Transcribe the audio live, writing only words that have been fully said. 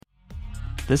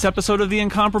This episode of The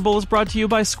Incomparable is brought to you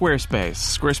by Squarespace.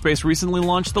 Squarespace recently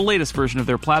launched the latest version of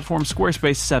their platform,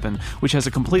 Squarespace 7, which has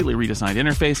a completely redesigned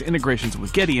interface, integrations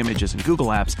with Getty Images and Google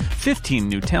Apps, 15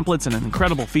 new templates, and an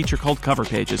incredible feature called Cover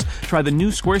Pages. Try the new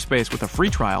Squarespace with a free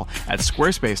trial at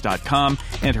squarespace.com.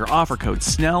 Enter offer code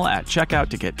SNELL at checkout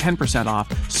to get 10% off.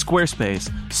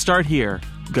 Squarespace. Start here.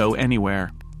 Go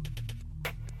anywhere.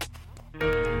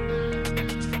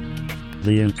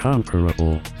 The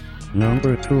Incomparable.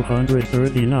 Number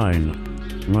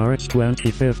 239. March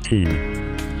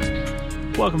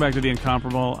 2015. Welcome back to The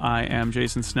Incomparable. I am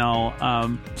Jason Snell.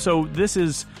 So this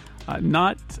is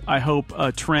not, I hope,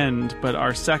 a trend, but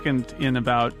our second in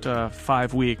about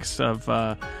 5 weeks of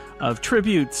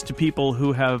tributes to people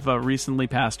who have recently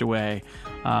passed away.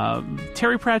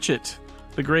 Terry Pratchett,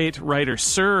 the great writer,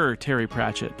 Sir Terry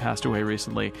Pratchett, passed away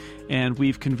recently, and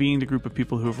we've convened a group of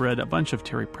people who have read a bunch of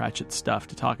Terry Pratchett stuff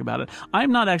to talk about it.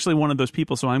 I'm not actually one of those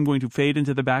people, so I'm going to fade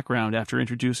into the background after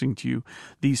introducing to you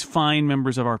these fine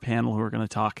members of our panel who are going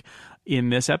to talk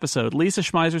in this episode. Lisa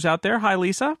Schmeizer's out there. Hi,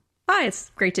 Lisa. Hi,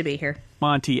 it's great to be here.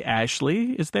 Monty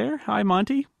Ashley is there. Hi,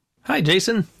 Monty. Hi,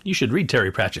 Jason. You should read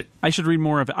Terry Pratchett. I should read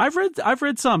more of it. I've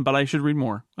read some, but I should read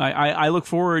more. I look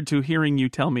forward to hearing you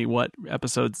tell me what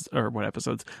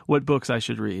books I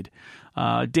should read.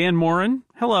 Dan Morin,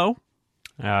 hello.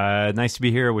 Nice to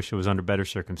be here. I wish it was under better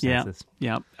circumstances.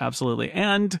 Yeah, absolutely.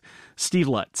 And Steve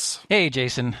Lutz. Hey,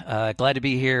 Jason. Glad to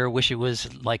be here. Wish it was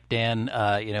like Dan,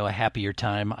 a happier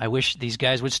time. I wish these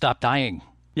guys would stop dying.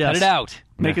 Yes. Cut it out.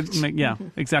 Yeah,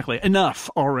 exactly.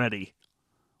 Enough already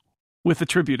with the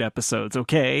tribute episodes,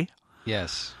 okay?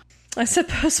 Yes. I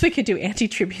suppose we could do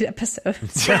anti-tribute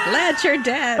episodes. Glad you're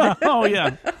dead. Oh,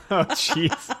 yeah. Oh,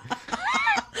 jeez.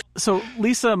 So,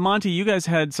 Lisa, Monty, you guys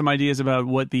had some ideas about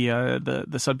what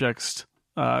the subjects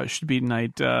should be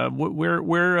tonight. Where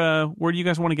do you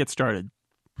guys want to get started?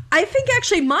 I think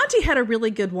actually Monty had a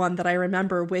really good one that I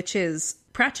remember, which is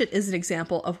Pratchett is an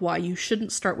example of why you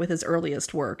shouldn't start with his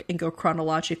earliest work and go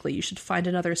chronologically. You should find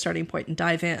another starting point and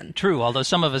dive in. True, although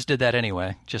some of us did that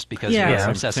anyway, just because we were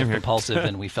obsessive compulsive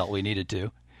and we felt we needed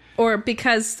to. Or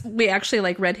because we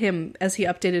actually read him as he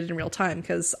updated in real time,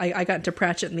 because I got into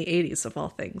Pratchett in the 80s of all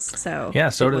things. So yeah,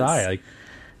 so did I.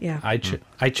 I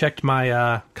checked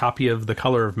my copy of The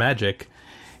Color of Magic,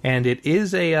 and it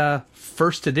is a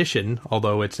first edition,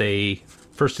 although it's a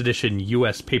first edition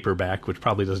U.S. paperback, which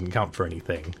probably doesn't count for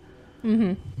anything.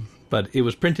 Mm-hmm. But it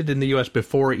was printed in the U.S.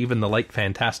 before even the Light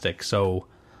Fantastic, so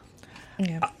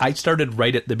I started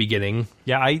right at the beginning.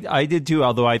 Yeah, I did too,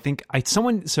 although I think I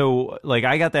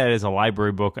got that as a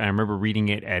library book, and I remember reading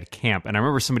it at camp, and I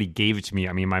remember somebody gave it to me.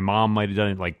 I mean, my mom might have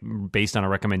done it based on a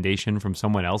recommendation from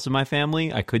someone else in my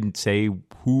family. I couldn't say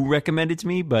who recommended it to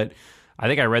me, but I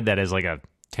think I read that as a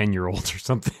 10-year-old or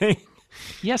something.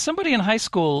 Yeah, somebody in high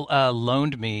school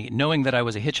loaned me, knowing that I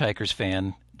was a Hitchhikers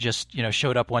fan, just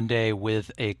showed up one day with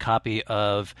a copy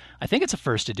of, I think it's a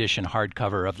first edition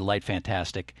hardcover of The Light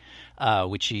Fantastic,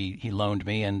 which he loaned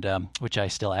me, and which I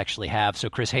still actually have. So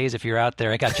Chris Hayes, if you're out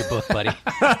there, I got your book, buddy.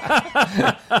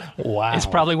 Wow. It's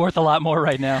probably worth a lot more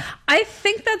right now. I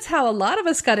think that's how a lot of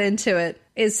us got into it,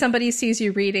 is somebody sees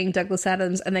you reading Douglas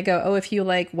Adams and they go, oh, if you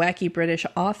like wacky British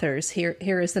authors, here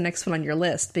is the next one on your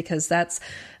list, because that's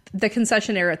the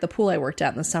concessionaire at the pool I worked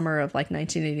at in the summer of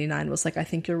 1989 was I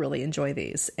think you'll really enjoy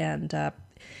these, and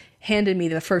handed me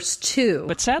the first two.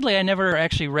 But sadly, I never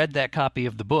actually read that copy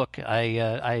of the book.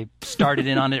 I started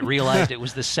in on it, realized it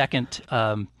was the second.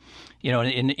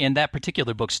 In that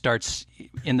particular book starts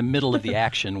in the middle of the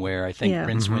action where I think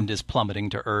Rincewind is plummeting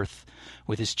to earth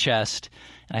with his chest.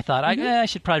 And I thought, I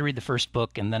should probably read the first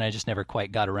book, and then I just never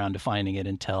quite got around to finding it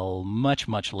until much,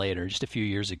 much later, just a few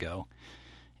years ago.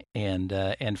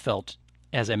 And felt,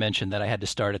 as I mentioned, that I had to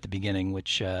start at the beginning,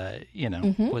 which, was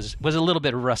a little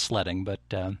bit rough sledding, but...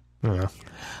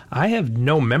 I have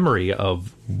no memory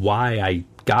of why I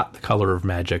got The Color of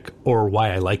Magic or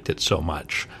why I liked it so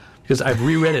much, because I've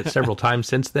reread it several times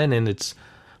since then, and it's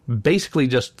basically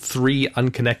just three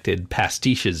unconnected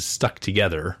pastiches stuck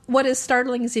together. What is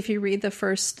startling is if you read the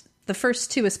first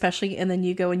two especially, and then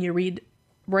you go and you read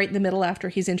right in the middle after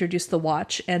he's introduced the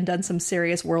watch and done some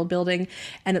serious world building,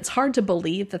 and it's hard to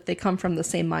believe that they come from the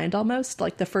same mind almost.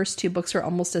 The first two books are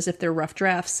almost as if they're rough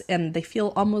drafts, and they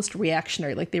feel almost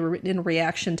reactionary, like they were written in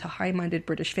reaction to high-minded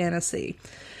British fantasy.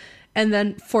 And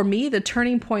then for me, the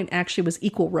turning point actually was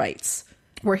Equal Rights.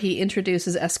 where he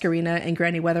introduces Escarina and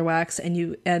Granny Weatherwax,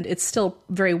 and it's still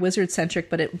very wizard-centric,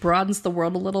 but it broadens the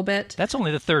world a little bit. That's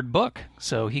only the third book,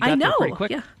 so he got there pretty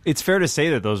quick. Yeah. It's fair to say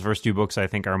that those first two books, I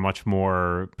think, are much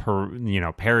more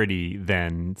parody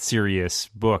than serious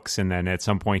books. And then at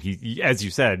some point, he, as you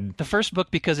said, The first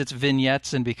book, because it's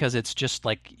vignettes and because it's just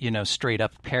like, straight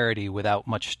up parody without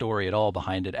much story at all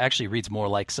behind it, actually reads more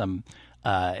like some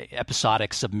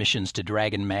episodic submissions to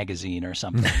Dragon magazine or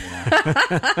something.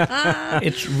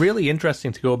 It's really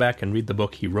interesting to go back and read the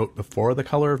book he wrote before The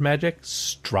Color of Magic,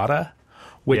 Strata,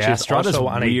 which is Strata's also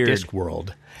on weird. a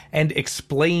Discworld, and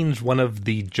explains one of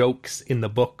the jokes in the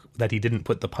book that he didn't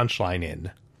put the punchline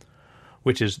in,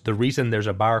 which is the reason there's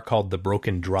a bar called the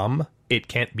Broken Drum, it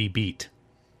can't be beat.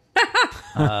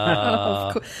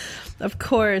 Of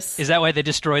course. Is that why they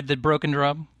destroyed the Broken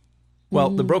Drum? Well,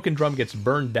 the Broken Drum gets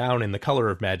burned down in The Color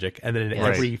of Magic, and then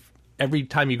every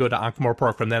time you go to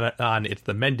Ankh-Morpork from then on, it's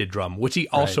the Mended Drum, which he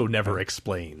also never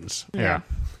explains. yeah.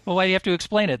 Well, why do you have to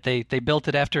explain it? They built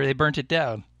it after they burnt it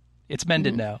down. It's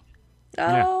mended now.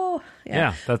 Oh,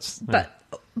 Yeah, that's... But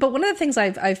one of the things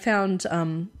I've found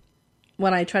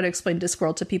when I try to explain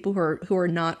Discworld to people who are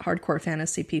not hardcore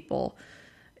fantasy people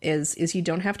is you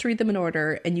don't have to read them in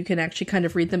order, and you can actually kind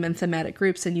of read them in thematic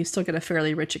groups, and you still get a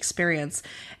fairly rich experience.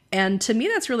 And to me,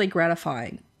 that's really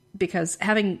gratifying, because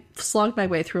having slogged my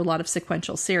way through a lot of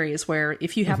sequential series, where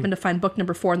if you happen to find book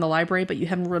number 4 in the library, but you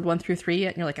haven't read 1 through 3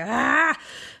 yet, and you're like,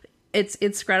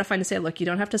 it's gratifying to say, look, you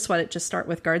don't have to sweat it. Just start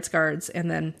with Guards, and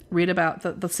then read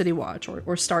about the City Watch,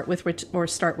 or start with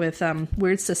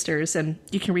Weird Sisters, and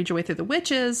you can read your way through the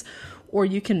Witches, or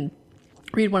you can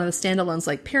read one of the standalones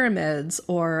like Pyramids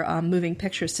or Moving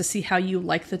Pictures to see how you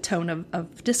like the tone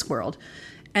of Discworld,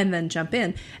 and then jump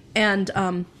in. And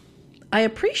I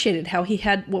appreciated how he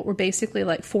had what were basically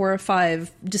like 4 or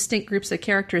 5 distinct groups of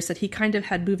characters that he kind of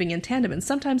had moving in tandem. And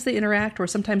sometimes they interact or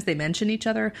sometimes they mention each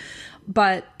other,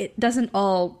 but it doesn't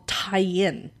all tie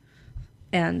in.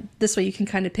 And this way you can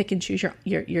kind of pick and choose your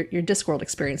Discworld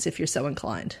experience if you're so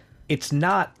inclined. It's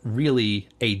not really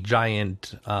a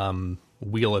giant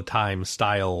Wheel of Time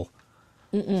style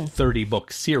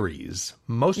 30-book series.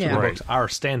 Most of the books are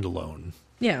standalone.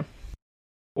 Yeah.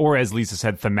 Or as Lisa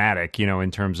said, thematic,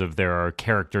 in terms of there are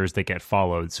characters that get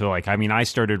followed. So, I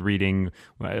started reading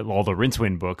all the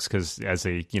Rincewind books because as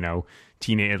a,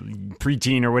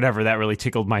 preteen or whatever, that really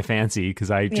tickled my fancy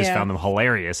because I just found them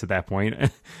hilarious at that point.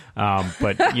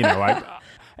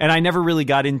 And I never really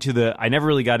got into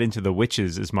the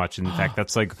Witches as much. In fact,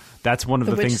 that's one of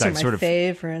the things I've sort of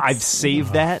favorites. I've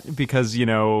saved that because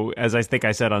as I think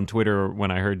I said on Twitter when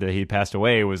I heard that he passed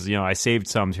away was I saved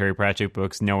some Terry Pratchett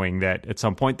books knowing that at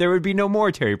some point there would be no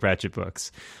more Terry Pratchett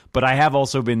books. But I have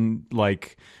also been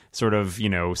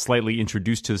slightly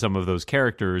introduced to some of those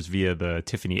characters via the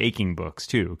Tiffany Aching books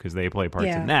too, because they play parts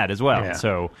in that as well. Yeah.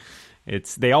 So.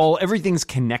 Everything's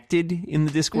connected in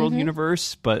the Discworld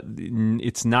universe, but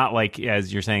it's not like,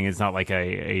 as you're saying, it's not like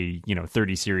a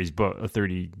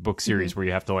 30 book series where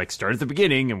you have to start at the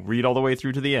beginning and read all the way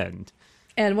through to the end.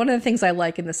 And one of the things I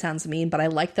like, and this sounds mean, but I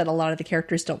like that a lot of the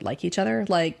characters don't like each other.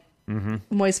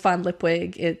 Moise von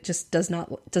Lipwig, it just does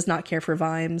not care for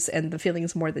Vimes, and the feeling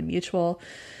is more than mutual.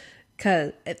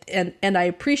 And I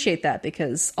appreciate that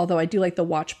because although I do like the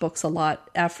Watch books a lot,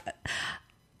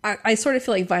 I sort of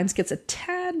feel like Vimes gets a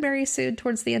tad Mary Sue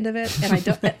towards the end of it, and I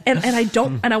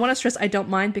don't, and I want to stress I don't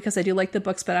mind because I do like the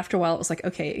books, but after a while it was like,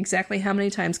 okay, exactly how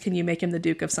many times can you make him the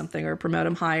Duke of something or promote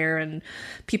him higher, and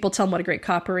people tell him what a great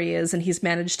copper he is, and he's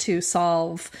managed to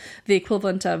solve the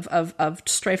equivalent of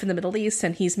strife in the Middle East,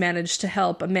 and he's managed to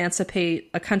help emancipate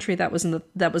a country that was in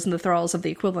the thralls of the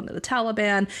equivalent of the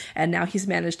Taliban, and now he's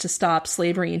managed to stop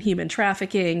slavery and human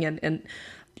trafficking, and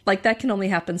that can only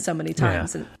happen so many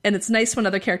times, and it's nice when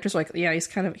other characters are like, yeah, he's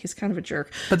kind of a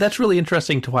jerk. But that's really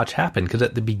interesting to watch happen because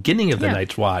at the beginning of the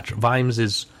Night's Watch, Vimes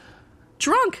is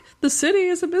drunk. The city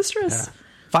is a mistress. Yeah.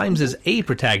 Vimes is a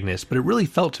protagonist, but it really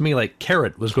felt to me like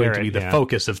Carrot was going to be the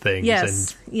focus of things.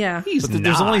 Yes, and he's but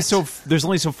there's only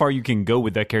so far you can go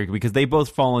with that character because they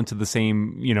both fall into the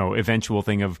same eventual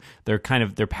thing of they're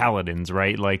paladins,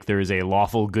 right? There's a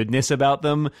lawful goodness about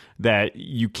them that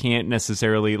you can't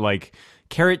necessarily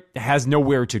Carrot has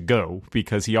nowhere to go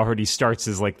because he already starts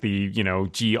as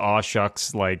gee, aw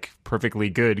shucks, perfectly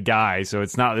good guy. So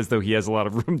it's not as though he has a lot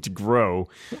of room to grow.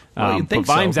 Well, but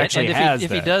Vimes actually has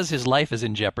if he does, his life is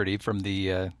in jeopardy from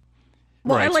the...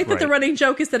 Well, I like that the running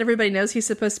joke is that everybody knows he's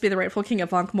supposed to be the rightful king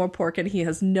of Ankh-Morpork, and he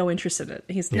has no interest in it.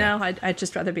 No, I'd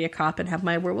just rather be a cop and have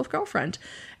my werewolf girlfriend.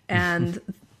 And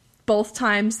both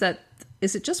times that...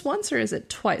 Is it just once or is it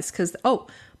twice? Because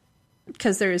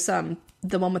there's...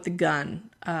 the one with the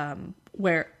gun,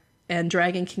 where and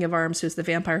Dragon King of Arms, who's the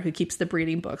vampire who keeps the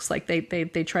breeding books. Like they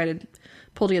try to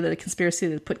pull together the conspiracy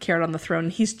to put Carrot on the throne.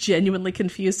 And he's genuinely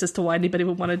confused as to why anybody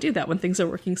would want to do that when things are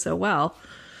working so well.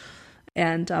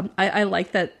 And I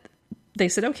like that they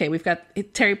said, okay, we've got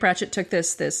Terry Pratchett took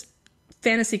this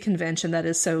fantasy convention that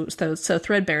is so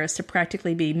threadbare as to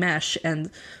practically be mesh, and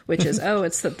which is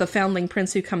it's the foundling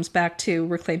prince who comes back to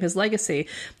reclaim his legacy.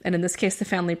 And in this case, the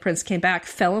foundling prince came back,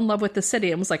 fell in love with the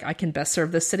city, and was like, I can best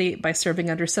serve this city by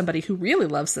serving under somebody who really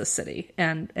loves this city.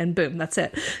 And boom, that's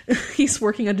it. He's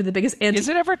working under the biggest Is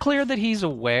it ever clear that he's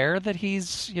aware that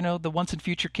he's, the once and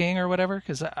future king or whatever?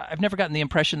 Because I've never gotten the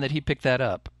impression that he picked that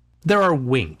up. There are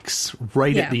winks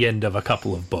right at the end of a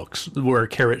couple of books where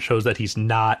Carrot shows that he's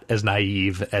not as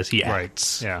naive as he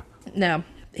acts. Yeah. No,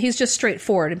 he's just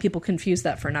straightforward, and people confuse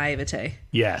that for naivete.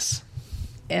 Yes.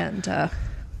 And I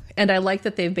like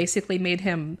that they've basically made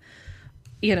him,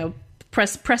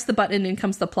 press the button and in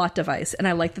comes the plot device, and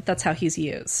I like that that's how he's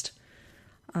used.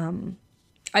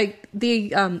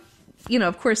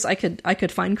 Of course, I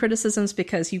could find criticisms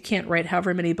because you can't write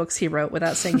however many books he wrote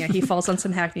without saying, he falls on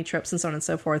some hackney tropes and so on and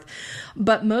so forth.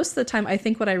 But most of the time, I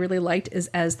think what I really liked is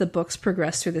as the books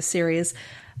progressed through the series,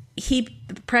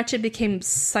 Pratchett became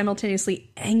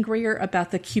simultaneously angrier about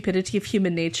the cupidity of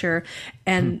human nature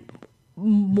and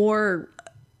more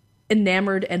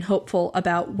enamored and hopeful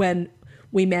about when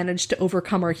we manage to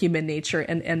overcome our human nature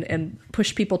and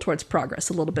push people towards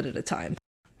progress a little bit at a time.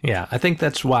 Yeah, I think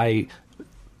that's why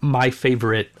my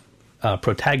favorite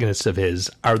protagonists of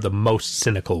his are the most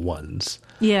cynical ones.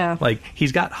 Yeah. Like,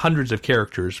 he's got hundreds of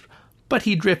characters, but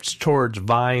he drifts towards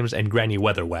Vimes and Granny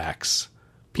Weatherwax.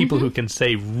 People who can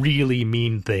say really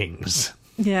mean things.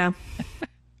 Yeah.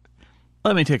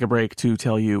 Let me take a break to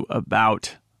tell you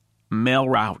about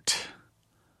MailRoute.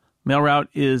 MailRoute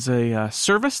is a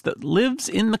service that lives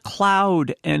in the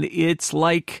cloud, and it's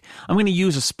like, I'm going to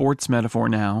use a sports metaphor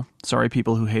now. Sorry,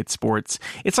 people who hate sports.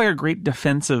 It's like a great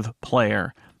defensive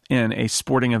player in a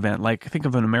sporting event. Like, think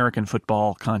of an American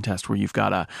football contest where you've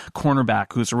got a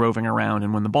cornerback who's roving around,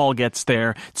 and when the ball gets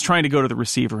there, it's trying to go to the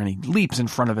receiver, and he leaps in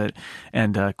front of it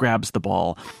and grabs the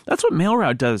ball. That's what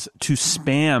MailRoute does to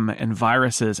spam and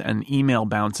viruses and email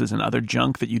bounces and other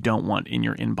junk that you don't want in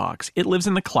your inbox. It lives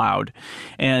in the cloud,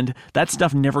 and that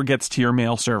stuff never gets to your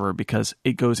mail server because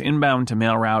it goes inbound to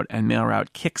MailRoute, and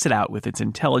MailRoute kicks it out with its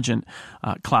intelligent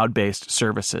cloud-based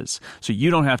services. So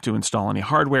you don't have to install any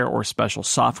hardware or special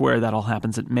software. That all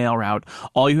happens at MailRoute.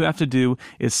 All you have to do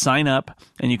is sign up,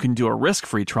 and you can do a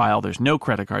risk-free trial. There's no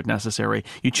credit card necessary.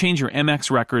 You change your MX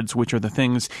records, which are the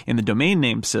things in the domain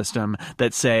name system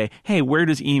that say, hey, where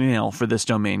does email for this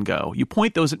domain go? You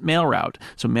point those at MailRoute.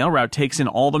 So MailRoute takes in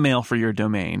all the mail for your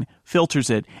domain, filters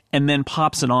it, and then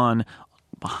pops it on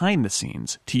behind the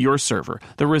scenes to your server.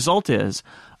 The result is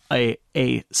a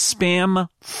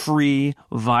spam-free,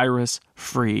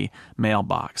 virus-free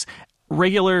mailbox.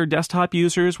 Regular desktop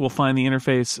users will find the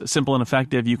interface simple and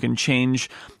effective. You can change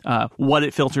what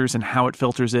it filters and how it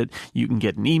filters it. You can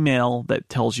get an email that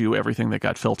tells you everything that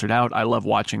got filtered out. I love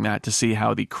watching that to see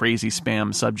how the crazy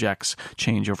spam subjects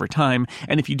change over time.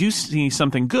 And if you do see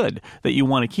something good that you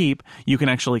want to keep, you can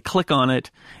actually click on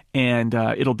it, and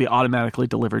it'll be automatically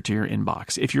delivered to your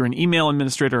inbox. If you're an email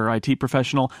administrator or IT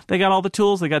professional, they got all the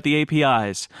tools. They got the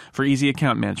APIs for easy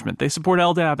account management. They support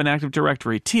LDAP and Active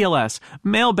Directory, TLS,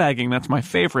 mailbagging, that's my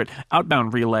favorite,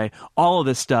 outbound relay. All of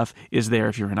this stuff is there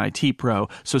if you're an IT pro.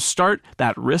 So start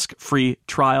that risk-free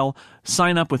trial.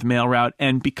 Sign up with MailRoute,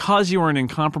 and because you are an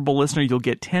Incomparable listener, you'll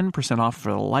get 10% off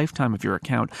for the lifetime of your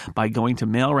account by going to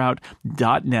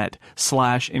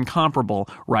mailroute.net/incomparable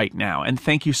right now. And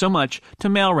thank you so much to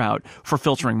MailRoute for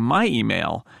filtering my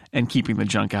email and keeping the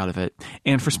junk out of it,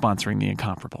 and for sponsoring the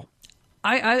Incomparable.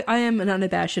 I am an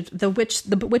unabashed. The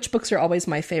witch books are always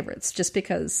my favorites, just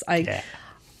because I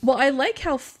like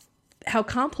how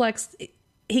complex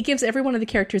he gives every one of the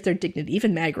characters their dignity,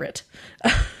 even Magritte,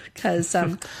 because.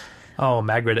 Oh,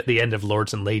 Magritte at the end of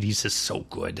Lords and Ladies is so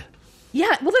good.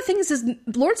 Yeah, well, the thing is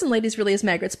Lords and Ladies really is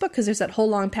Magritte's book, because there's that whole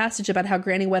long passage about how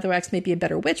Granny Weatherwax may be a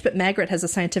better witch, but Magritte has a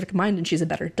scientific mind and she's a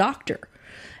better doctor.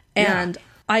 And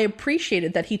I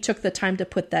appreciated that he took the time to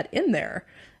put that in there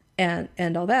and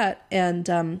all that.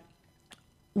 And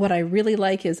what I really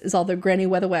like is although Granny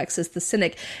Weatherwax is the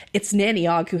cynic, it's Nanny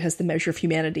Ogg who has the measure of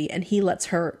humanity, and he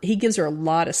gives her a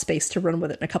lot of space to run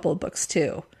with it in a couple of books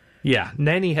too. Yeah,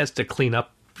 Nanny has to clean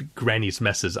up Granny's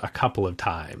messes a couple of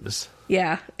times.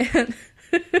 Yeah.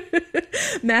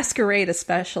 Masquerade,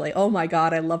 especially. Oh my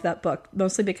God, I love that book.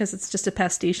 Mostly because it's just a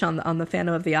pastiche on the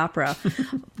Phantom of the Opera.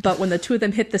 But when the two of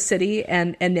them hit the city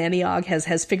and Nanny Og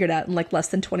has figured out in like less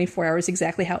than 24 hours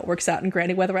exactly how it works out, and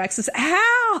Granny Weatherwax says,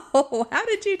 "How? How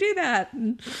did you do that?"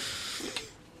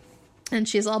 And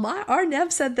she's all, our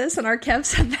Nev said this, and our Kev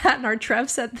said that, and our Trev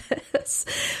said this.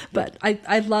 But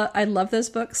I love those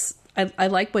books. I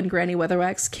like when Granny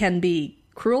Weatherwax can be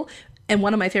cruel. And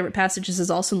one of my favorite passages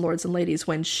is also in Lords and Ladies,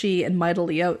 when she and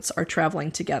Mightily Oates are traveling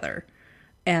together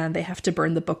and they have to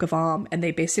burn the Book of Om, and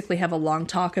they basically have a long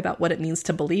talk about what it means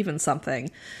to believe in something.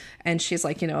 And she's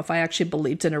like, if I actually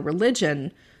believed in a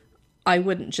religion, I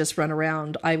wouldn't just run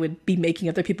around. I would be making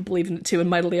other people believe in it too. And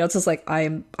Mightily Oates is like,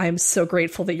 I am so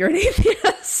grateful that you're an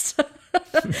atheist.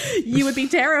 You would be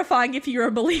terrifying if you were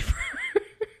a believer.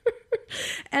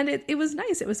 And it was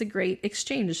nice. It was a great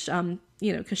exchange,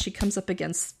 because she comes up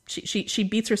against, she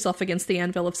beats herself against the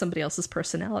anvil of somebody else's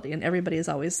personality, and everybody is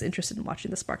always interested in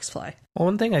watching the sparks fly. Well,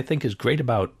 one thing I think is great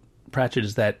about Pratchett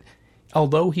is that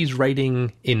although he's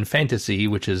writing in fantasy,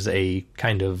 which is a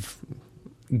kind of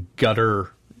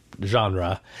gutter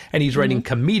genre, and he's writing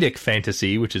comedic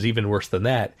fantasy, which is even worse than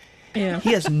that,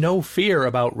 he has no fear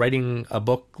about writing a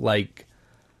book like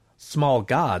Small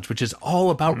Gods, which is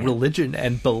all about religion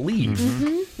and belief.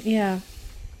 Yeah.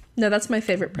 No, that's my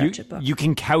favorite Pratchett book. You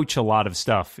can couch a lot of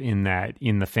stuff in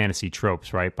the fantasy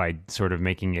tropes, right? By sort of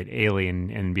making it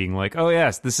alien and being like, oh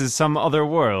yes, this is some other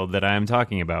world that I'm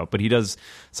talking about. But he does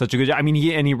such a good job. I mean,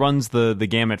 he runs the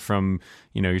gamut from,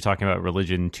 you're talking about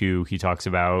religion to, he talks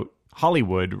about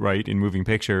Hollywood, right? In moving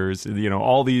pictures,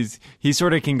 all these, he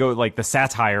sort of can go like the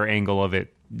satire angle of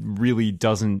it really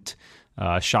doesn't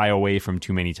shy away from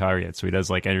too many targets. So he does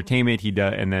like entertainment,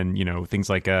 and then things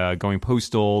like going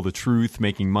postal, the truth,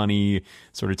 making money,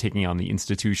 sort of taking on the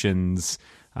institutions.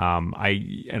 I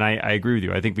agree with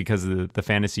you. I think because the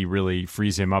fantasy really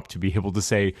frees him up to be able to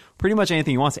say pretty much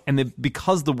anything he wants, and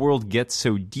because the world gets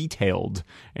so detailed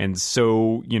and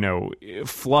so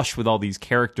flush with all these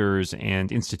characters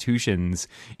and institutions,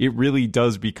 it really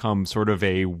does become sort of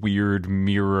a weird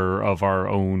mirror of our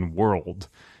own world.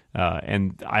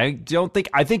 And I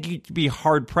think you'd be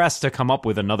hard pressed to come up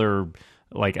with another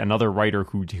writer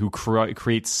who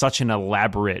creates such an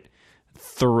elaborate,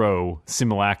 thorough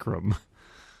simulacrum.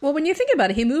 Well, when you think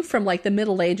about it, he moved from like the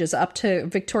Middle Ages up to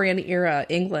Victorian era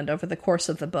England over the course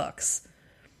of the books.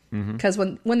 Because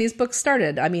when these books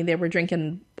started, I mean, they were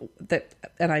drinking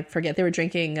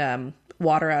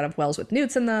water out of wells with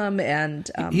newts in them, and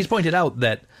he's pointed out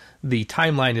that the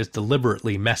timeline is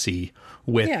deliberately messy,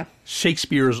 with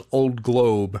Shakespeare's Old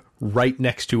Globe right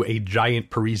next to a giant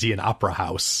Parisian opera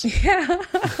house. Yeah.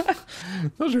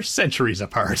 Those are centuries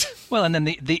apart. Well, and then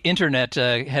the internet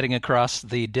heading across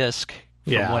the disc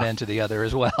from one end to the other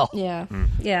as well. Yeah.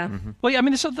 Yeah. Well, yeah, I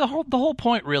mean, so the whole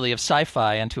point really of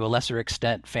sci-fi, and to a lesser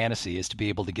extent fantasy, is to be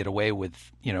able to get away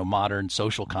with, modern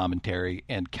social commentary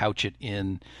and couch it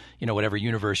in, whatever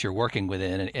universe you're working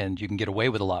within, and you can get away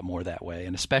with a lot more that way,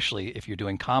 and especially if you're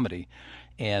doing comedy.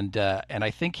 And I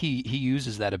think he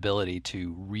uses that ability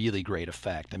to really great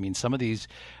effect. I mean, some of these,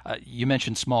 you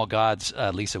mentioned Small Gods,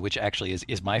 Lisa, which actually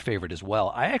is my favorite as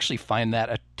well. I actually find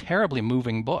that a terribly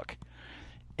moving book.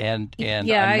 And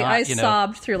I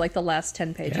sobbed through like the last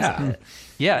 10 pages of it.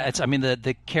 Yeah, it's, I mean,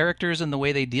 the characters and the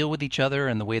way they deal with each other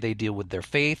and the way they deal with their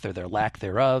faith or their lack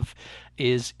thereof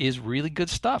is really good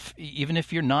stuff. Even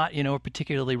if you're not, a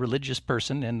particularly religious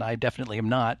person, and I definitely am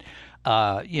not,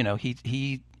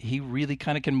 he really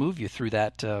kind of can move you through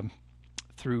that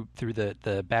through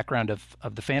the background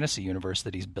of the fantasy universe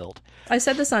that he's built. I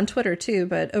said this on Twitter too,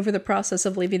 but over the process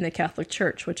of leaving the Catholic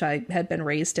Church, which I had been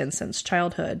raised in since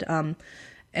childhood,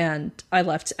 and I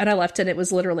left, and it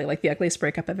was literally like the ugliest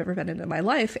breakup I've ever been in my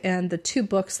life. And the two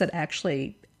books that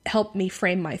actually helped me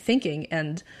frame my thinking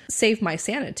and save my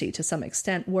sanity to some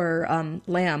extent were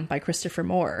Lamb by Christopher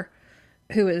Moore,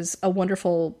 who is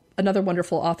another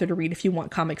wonderful author to read if you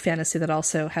want comic fantasy that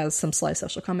also has some sly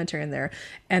social commentary in there,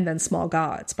 and then Small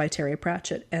Gods by Terry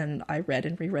Pratchett. And I read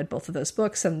and reread both of those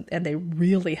books, and they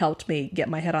really helped me get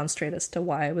my head on straight as to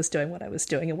why I was doing what I was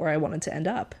doing and where I wanted to end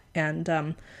up.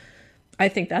 And I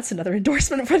think that's another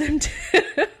endorsement for them too.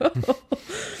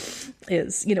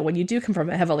 Is, when you do come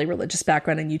from a heavily religious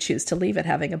background and you choose to leave it,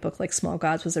 having a book like Small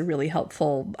Gods was a really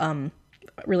helpful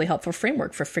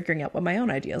framework for figuring out what my own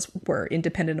ideas were,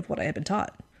 independent of what I had been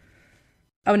taught.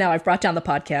 Oh, now I've brought down the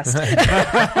podcast.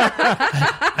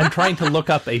 I'm trying to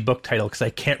look up a book title because I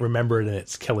can't remember it and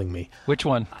it's killing me. Which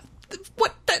one?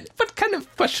 What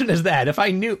question is that? If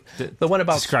I knew the one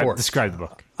about sports. Describe the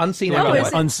book. Unseen Oh,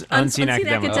 is Academicals. it Unseen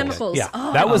Academicals. Academicals. Yeah.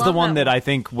 Oh, That was I the love one that I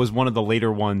think was one of the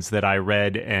later ones that I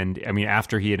read, and I mean,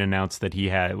 after he had announced that he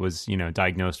was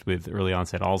diagnosed with early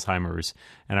onset Alzheimer's,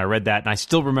 and I read that, and I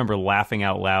still remember laughing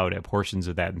out loud at portions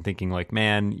of that and thinking, like,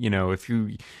 man, if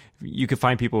you could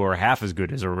find people who are half as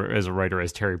good as a writer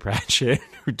as Terry Pratchett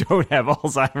who don't have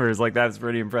Alzheimer's, like, that's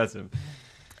pretty impressive.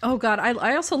 Oh God,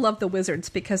 I also love the Wizards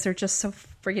because they're just so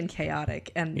friggin'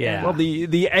 chaotic and Yeah. Well,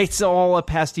 the it's all a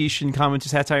pastiche and commentary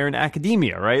satire in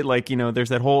academia, right? Like, there's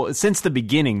that whole, since the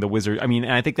beginning, the Wizard. I mean,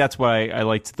 and I think that's why I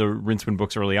liked the Rincewind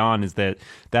books early on, is that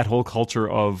whole culture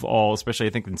of all, especially I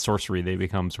think in sorcery, they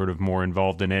become sort of more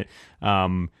involved in it.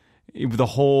 The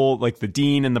whole, like, the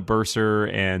dean and the bursar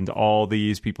and all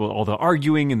these people, all the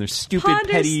arguing and their stupid Ponder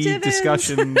petty Stibbons.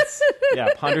 discussions. Yeah,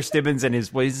 Ponder Stibbons and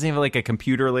his, what does he have, like a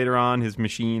computer later on, his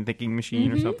thinking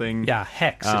machine or something? Yeah,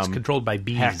 Hex. It's controlled by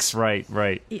bees. Hex,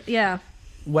 right. yeah.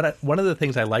 One of the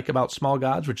things I like about Small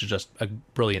Gods, which is just a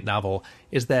brilliant novel,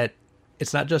 is that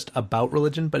it's not just about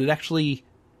religion, but it actually,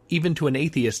 even to an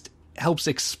atheist, helps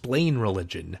explain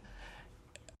religion.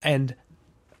 And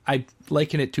I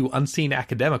liken it to Unseen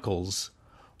Academicals,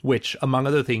 which, among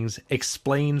other things,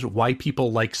 explains why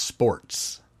people like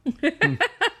sports.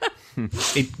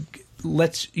 It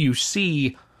lets you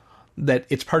see that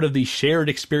it's part of the shared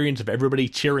experience of everybody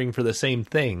cheering for the same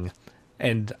thing.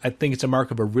 And I think it's a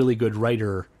mark of a really good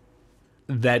writer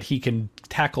that he can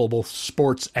tackle both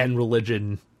sports and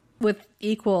religion With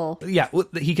equal. Yeah,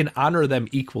 he can honor them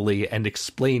equally and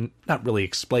not really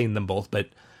explain them both, but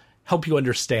help you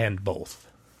understand both.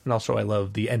 And also, I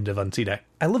love the end of Unseen.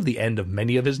 I love the end of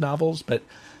many of his novels, but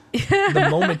the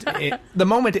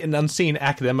moment in Unseen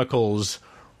Academicals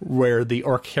where the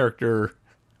orc character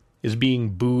is being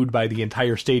booed by the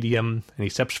entire stadium, and he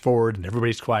steps forward, and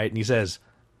everybody's quiet, and he says,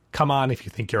 "Come on, if you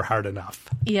think you're hard enough."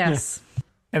 Yes.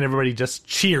 And everybody just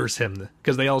cheers him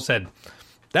because they all said,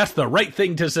 "That's the right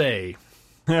thing to say."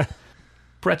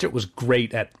 Pratchett was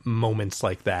great at moments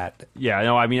like that. Yeah,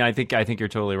 no, I mean, I think you're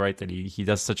totally right that he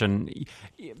does such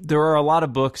there are a lot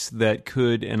of books that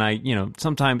could, and I,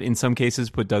 sometimes in some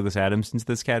cases put Douglas Adams into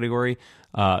this category,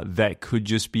 that could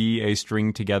just be a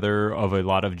string together of a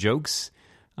lot of jokes.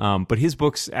 But his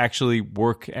books actually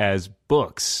work as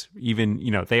books.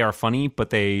 Even, they are funny, but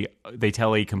they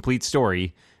tell a complete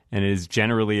story, and it is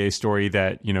generally a story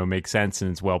that, makes sense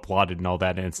and it's well plotted and all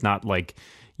that. And it's not like,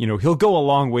 he'll go a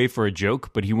long way for a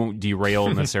joke, but he won't derail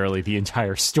necessarily the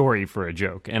entire story for a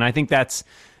joke. And I think that's,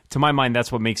 to my mind,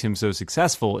 that's what makes him so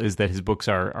successful, is that his books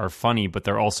are funny, but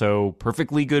they're also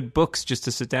perfectly good books just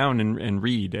to sit down and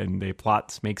read, and the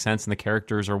plots make sense and the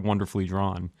characters are wonderfully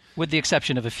drawn. With the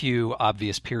exception of a few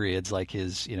obvious periods, like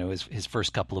his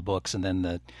first couple of books, and then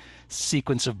the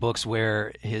sequence of books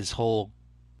where his whole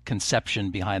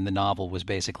conception behind the novel was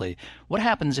basically, what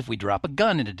happens if we drop a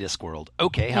gun into Discworld?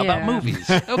 Okay, how about movies?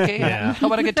 Okay, how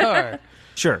about a guitar?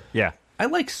 Sure, yeah. I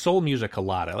like soul music a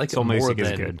lot. I like Soul it more music is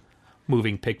than good.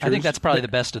 Moving Pictures. I think that's probably the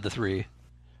best of the three.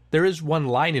 There is one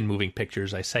line in Moving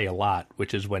Pictures I say a lot,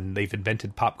 which is when they've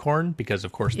invented popcorn, because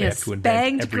of course they have to invent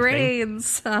banged everything.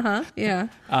 grains. Yeah.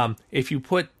 If you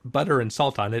put butter and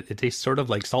salt on it, it tastes sort of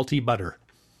like salty butter.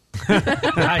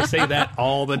 I say that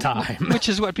all the time. Which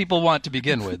is what people want to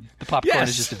begin with. The popcorn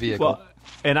is just a vehicle. Well,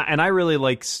 and I really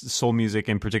like soul music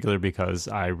in particular because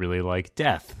I really like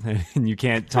death, and you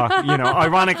can't talk.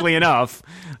 Ironically enough,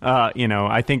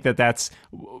 I think that's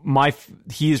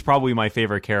he is probably my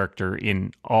favorite character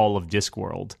in all of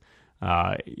Discworld.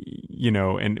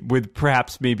 And with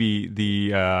perhaps maybe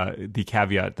the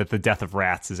caveat that the death of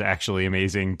rats is actually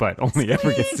amazing, but only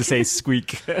ever gets to say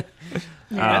squeak.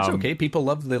 That's okay. People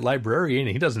love the librarian.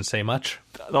 He doesn't say much.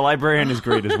 The librarian is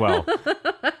great as well.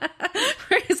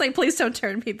 He's like, please don't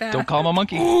turn me back. Don't call him a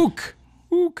monkey. Ook.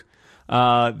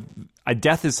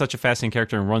 Death is such a fascinating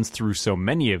character and runs through so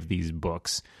many of these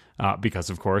books. Because,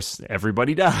 of course,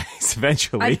 everybody dies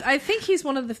eventually. I think he's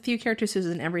one of the few characters who's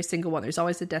in every single one. There's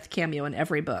always a death cameo in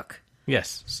every book.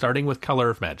 Yes, starting with Color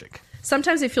of Magic.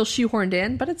 Sometimes it feels shoehorned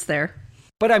in, but it's there.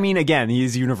 But I mean, again, he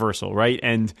is universal, right?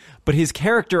 But his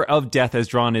character of death as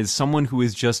drawn is someone who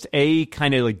is just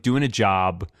kind of like doing a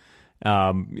job,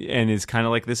 and is kind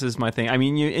of like, this is my thing. I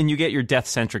mean, you get your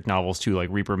death-centric novels too, like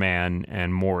Reaper Man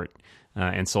and Mort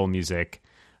and Soul Music.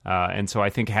 And so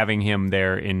I think having him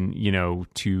there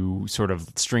to sort of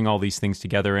string all these things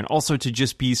together, and also to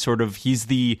just be sort of, he's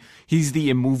the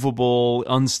immovable,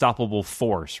 unstoppable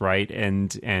force, right?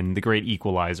 And the great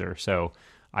equalizer. So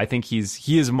I think he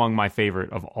is among my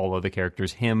favorite of all of the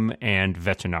characters, him and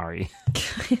Veterinary.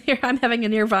 Here I'm having a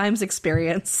near Vimes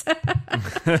experience.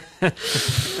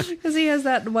 Because he has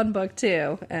that one book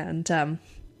too. And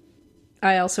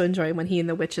I also enjoy when he and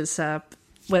the witches,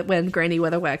 when Granny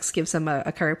Weatherwax gives him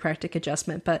a chiropractic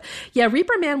adjustment. But yeah,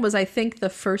 Reaper Man was, I think, the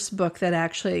first book that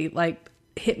actually like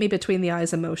hit me between the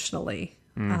eyes emotionally.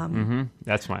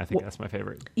 That's my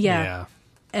favorite. Yeah.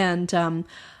 And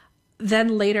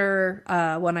then later,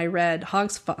 when I read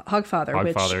Hogfather,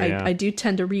 which I do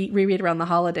tend to reread around the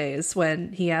holidays,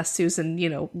 when he asks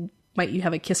Susan, might you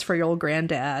have a kiss for your old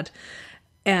granddad?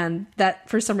 And that,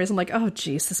 for some reason, I'm like, oh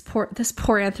geez, this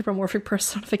poor anthropomorphic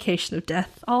personification of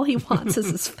death. All he wants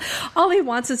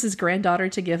is his granddaughter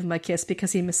to give him a kiss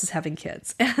because he misses having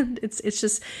kids, and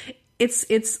it's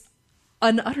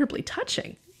unutterably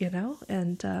touching,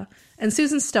 And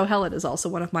Susan Stow-Hellett is also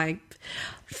one of my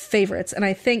favorites, and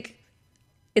I think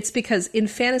it's because in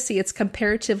fantasy, it's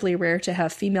comparatively rare to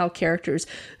have female characters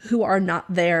who are not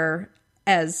there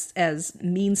as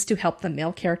means to help the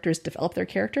male characters develop their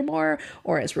character more,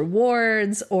 or as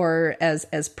rewards, or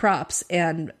as props.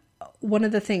 And one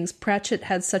of the things, Pratchett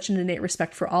had such an innate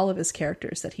respect for all of his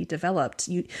characters that he developed.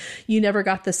 You never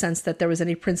got the sense that there was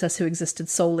any princess who existed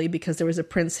solely because there was a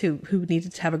prince who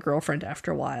needed to have a girlfriend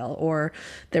after a while, or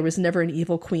there was never an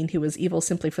evil queen who was evil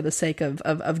simply for the sake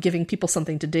of giving people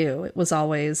something to do. It was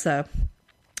always there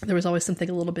was always something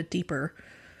a little bit deeper.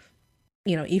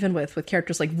 Even with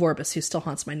characters like Vorbis, who still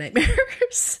haunts my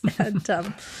nightmares, and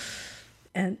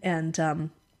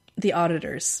the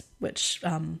auditors, which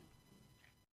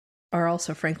are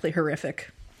also frankly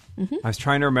horrific. Mm-hmm. I was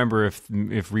trying to remember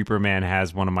if Reaper Man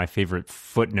has one of my favorite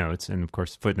footnotes, and of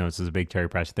course footnotes is a big Terry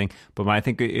Pratchett thing, but I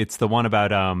think it's the one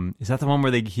about is that the one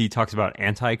where he talks about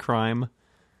anti-crime,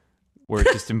 where it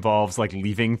just involves like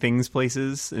leaving things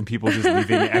places and people just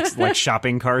leaving like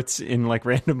shopping carts in like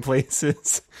random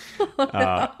places.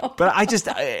 But I just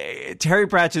Terry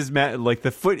Pratchett's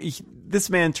this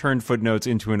man turned footnotes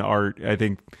into an art, I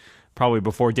think, probably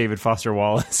before David Foster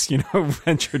Wallace,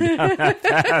 ventured down that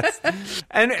path,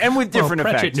 and with different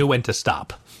effects. Pratchett knew when to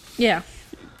stop. Yeah.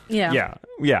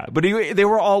 But they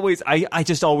were always. I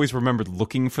just always remembered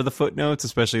looking for the footnotes,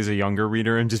 especially as a younger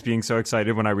reader, and just being so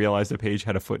excited when I realized a page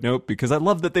had a footnote, because I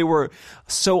loved that they were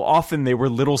so often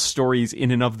little stories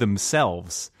in and of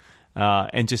themselves.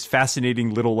 And just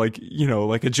fascinating little, like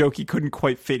a joke he couldn't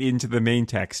quite fit into the main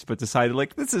text, but decided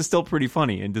this is still pretty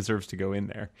funny and deserves to go in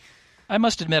there. I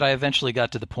must admit, I eventually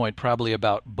got to the point, probably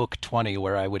about book 20,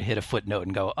 where I would hit a footnote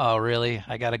and go, "Oh, really?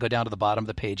 I got to go down to the bottom of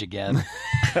the page again."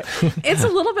 It's a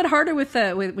little bit harder with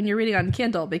when you're reading on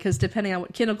Kindle, because depending on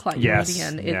what Kindle client you're reading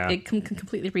in, it can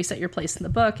completely reset your place in the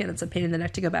book, and it's a pain in the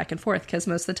neck to go back and forth, because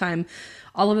most of the time,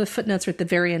 all of the footnotes are at the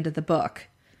very end of the book.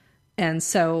 And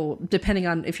so depending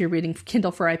on if you're reading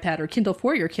Kindle for iPad or Kindle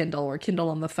for your Kindle, or Kindle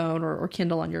on the phone, or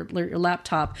Kindle on your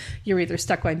laptop, you're either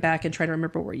stuck going back and trying to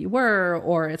remember where you were,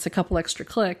 or it's a couple extra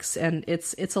clicks, and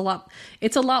it's a lot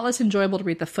less enjoyable to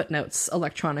read the footnotes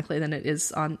electronically than it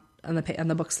is on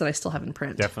the books that I still have in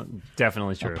print.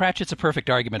 Definitely true. Well, Pratchett's a perfect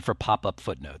argument for pop-up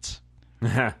footnotes.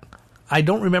 I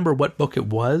don't remember what book it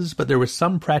was, but there was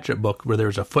some Pratchett book where there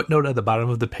was a footnote at the bottom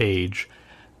of the page,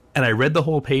 and I read the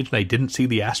whole page and I didn't see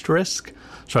the asterisk.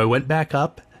 So I went back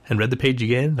up and read the page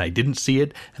again and I didn't see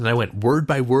it. And I went word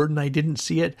by word and I didn't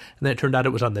see it. And then it turned out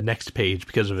it was on the next page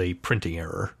because of a printing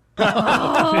error.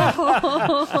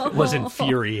 It was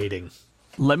infuriating.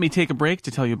 Let me take a break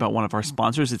to tell you about one of our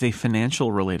sponsors. It's a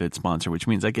financial-related sponsor, which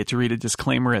means I get to read a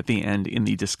disclaimer at the end in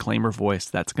the disclaimer voice.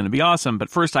 That's going to be awesome. But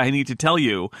first, I need to tell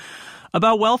you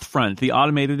about Wealthfront, the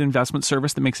automated investment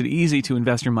service that makes it easy to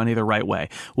invest your money the right way.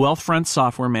 Wealthfront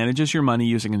software manages your money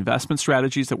using investment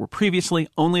strategies that were previously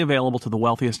only available to the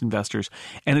wealthiest investors,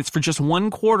 and it's for just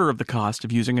 1/4 of the cost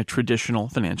of using a traditional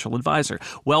financial advisor.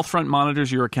 Wealthfront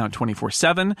monitors your account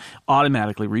 24/7,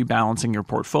 automatically rebalancing your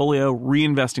portfolio,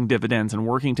 reinvesting dividends, and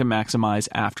working to maximize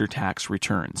after-tax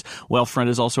returns. Wealthfront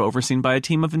is also overseen by a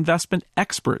team of investment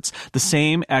experts, the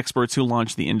same experts who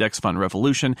launched the index fund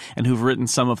revolution and who've written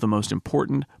some of the most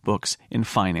important books in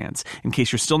finance. In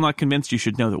case you're still not convinced, you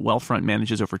should know that Wealthfront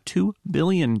manages over $2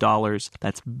 billion,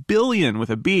 that's billion with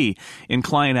a B, in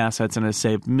client assets, and has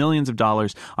saved millions of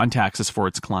dollars on taxes for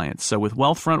its clients. So with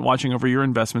Wealthfront watching over your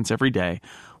investments every day,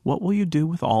 what will you do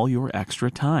with all your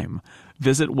extra time?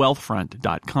 Visit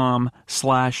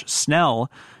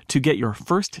wealthfront.com/Snell to get your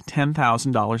first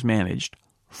 $10,000 managed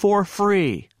for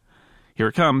free. Here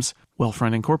it comes.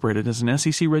 Wealthfront Incorporated is an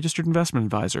SEC-registered investment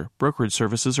advisor. Brokerage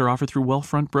services are offered through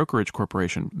Wealthfront Brokerage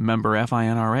Corporation, member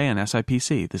FINRA and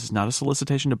SIPC. This is not a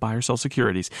solicitation to buy or sell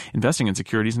securities. Investing in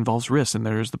securities involves risks, and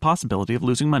there is the possibility of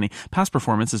losing money. Past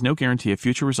performance is no guarantee of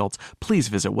future results. Please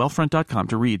visit wealthfront.com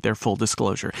to read their full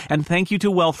disclosure. And thank you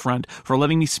to Wealthfront for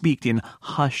letting me speak in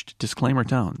hushed disclaimer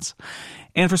tones,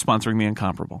 and for sponsoring The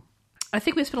Incomparable. I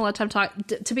think we spent a lot of time talking.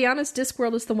 To be honest,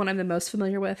 Discworld is the one I'm the most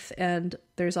familiar with, and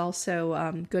there's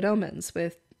also Good Omens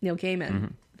with Neil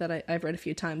Gaiman that I've read a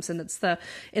few times, and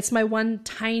it's my one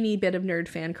tiny bit of nerd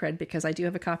fan cred because I do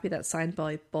have a copy that's signed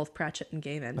by both Pratchett and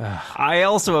Gaiman. I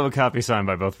also have a copy signed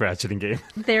by both Pratchett and Gaiman.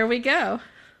 There we go.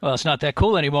 Well, it's not that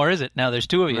cool anymore, is it? Now there's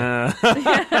two of you.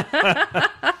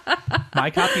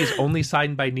 My copy is only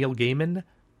signed by Neil Gaiman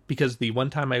because the one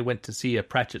time I went to see a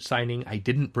Pratchett signing, I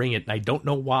didn't bring it, and I don't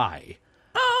know why.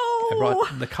 I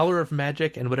brought The Color of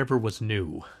Magic and whatever was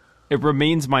new. It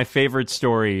remains my favorite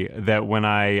story that when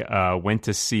I went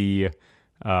to see,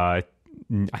 I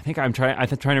think I'm trying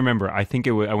to remember. I think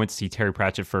I went to see Terry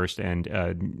Pratchett first, and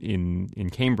in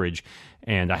Cambridge,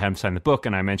 and I had him sign the book,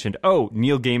 and I mentioned, "Oh,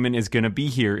 Neil Gaiman is going to be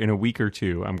here in a week or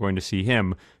two. I'm going to see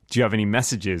him. Do you have any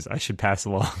messages I should pass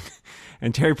along?"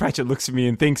 And Terry Pratchett looks at me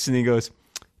and thinks, and he goes,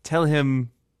 "Tell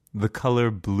him the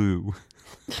color blue."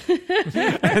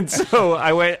 And so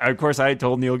I went, of course I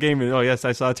told Neil Gaiman, "Oh yes,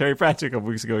 I saw Terry Pratchett a couple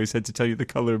weeks ago. He said to tell you the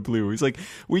color blue." He's like,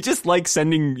 "We just like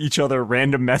sending each other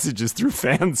random messages through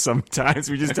fans sometimes.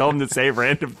 We just tell them to say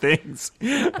random things."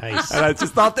 Nice. And I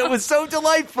just thought that was so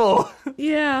delightful.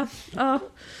 Yeah.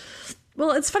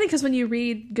 Well, it's funny because when you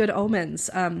read Good Omens,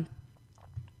 and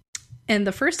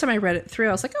the first time I read it through,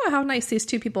 I was like, "Oh, how nice these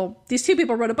two people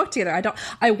wrote a book together."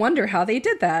 I wonder how they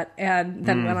did that, and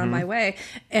then went on my way.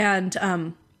 And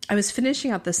I was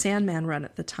finishing up the Sandman run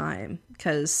at the time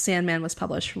because Sandman was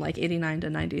published from like 89 to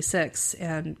 96,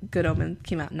 and Good Omen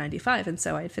came out in 95, and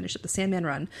so I had finished up the Sandman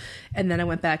run, and then I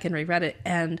went back and reread it,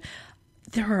 and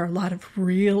there are a lot of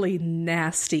really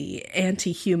nasty,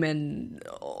 anti-human,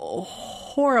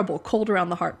 horrible, cold around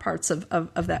the heart parts of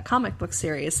that comic book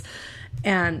series.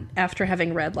 And after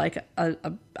having read like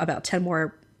about 10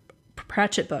 more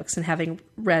Pratchett books and having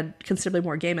read considerably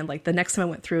more Gaiman, like the next time I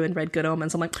went through and read Good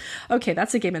Omens, I'm like, okay,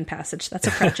 that's a Gaiman passage, that's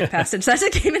a Pratchett passage, that's a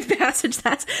Gaiman passage,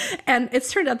 and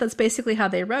it's turned out that's basically how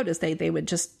they wrote, is they would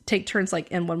just take turns, like,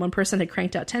 and when one person had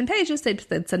cranked out 10 pages, they'd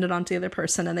send it on to the other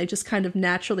person, and they just kind of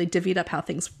naturally divvied up how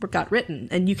things got written,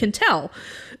 and you can tell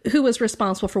who was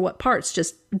responsible for what parts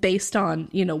just based on,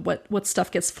 you know, what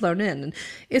stuff gets flown in. And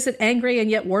is it angry and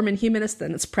yet warm and humanist?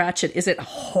 Then it's Pratchett. Is it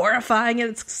horrifying at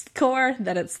its core?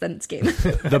 Then it's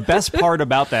Gaiman. The best part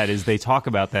about that is they talk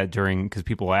about that during, because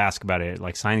people ask about it,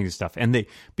 like signing and stuff, and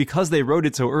because they wrote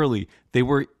it so early, they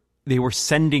were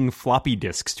sending floppy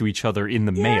disks to each other in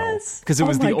the mail because it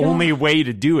was the only way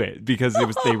to do it, because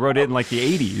they wrote it in like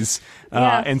the 80s.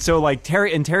 And so like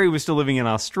Terry was still living in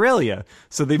Australia,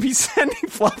 so they'd be sending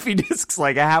floppy disks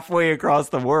like halfway across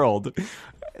the world.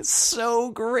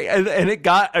 So great. And it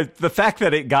got, the fact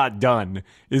that it got done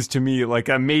is to me like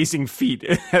an amazing feat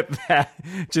at that,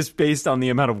 just based on the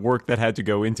amount of work that had to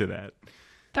go into that.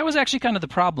 That was actually kind of the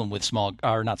problem with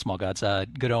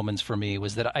Good Omens for me,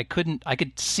 was that I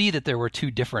could see that there were two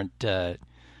different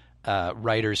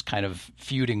writers kind of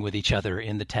feuding with each other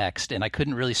in the text, and I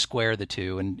couldn't really square the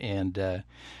two, and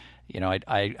you know,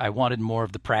 I wanted more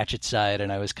of the Pratchett side,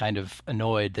 and I was kind of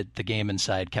annoyed that the Gaiman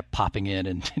side kept popping in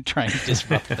and trying to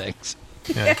disrupt things.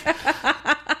 Yeah.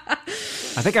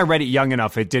 I think I read it young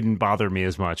enough it didn't bother me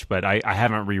as much, but I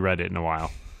haven't reread it in a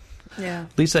while. Yeah.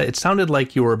 Lisa, it sounded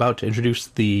like you were about to introduce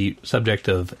the subject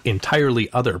of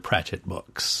entirely other Pratchett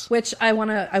books. Which I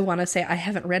wanna say I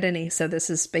haven't read any, so this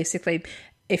is basically,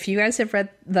 if you guys have read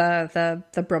the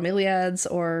Bromeliads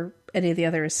or any of the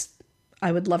others,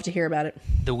 I would love to hear about it.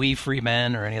 The We Free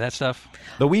Men or any of that stuff?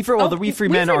 The We Free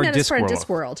Men are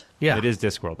Discworld. Yeah, it is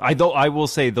Discworld. I will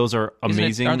say those are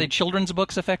amazing. Are they children's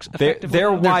books effectively?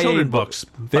 They're YA books.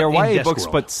 They're YA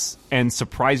books, and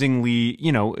surprisingly,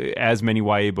 you know, as many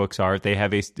YA books are, they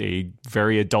have a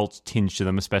very adult tinge to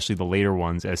them, especially the later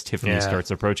ones as Tiffany starts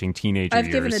approaching teenage years.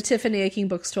 I've given the Tiffany Aching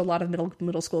books to a lot of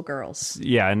middle school girls.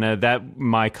 Yeah, and that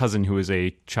my cousin, who is a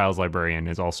child's librarian,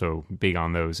 is also big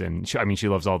on those, and she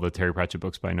loves all the Terry Pratchett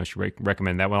books, but I know she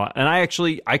recommend that one. And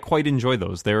I quite enjoy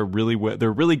those. They're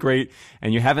really great,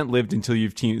 and you haven't lived until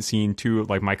you've seen two.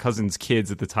 Like my cousin's kids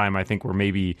at the time, I think were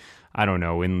maybe, I don't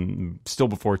know, in still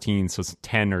before teens, so it's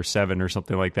 10 or 7 or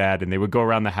something like that, and they would go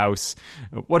around the house.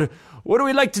 What do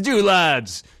we like to do,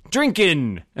 lads?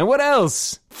 Drinking, and what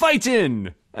else?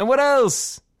 Fighting, and what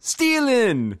else?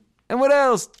 Stealing, and what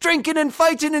else? Drinking and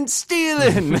fighting and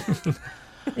stealing.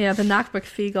 Yeah, the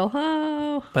Nachbarkfeigl.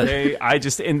 Oh. But they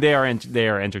are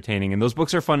entertaining, and those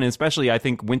books are fun. And especially, I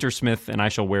think Wintersmith and I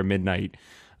Shall Wear Midnight,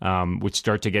 which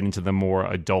start to get into the more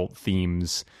adult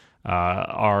themes,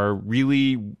 are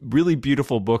really, really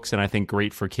beautiful books, and I think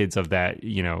great for kids of that,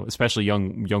 especially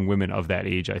young women of that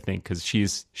age. I think because she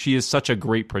is such a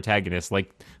great protagonist,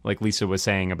 like Lisa was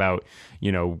saying about,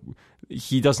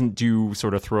 he doesn't do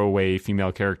sort of throwaway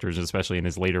female characters, especially in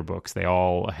his later books. They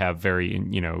all have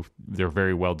they're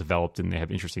very well developed and they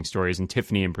have interesting stories. And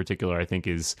Tiffany in particular, I think,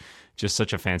 is just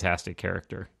such a fantastic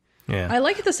character. Yeah. I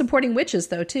like the supporting witches,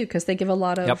 though, too, because they give a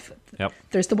lot of... Yep.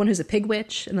 There's the one who's a pig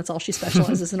witch, and that's all she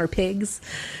specializes in her pigs.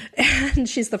 And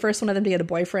she's the first one of them to get a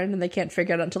boyfriend, and they can't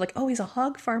figure it out until like, oh, he's a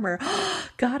hog farmer.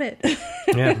 Got it.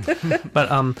 Yeah.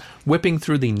 But whipping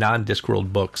through the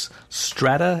non-Discworld books,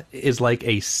 Strata is like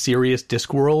a serious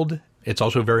Discworld. It's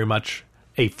also very much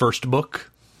a first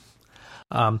book.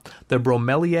 The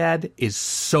Bromeliad is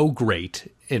so great.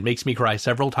 It makes me cry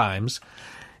several times.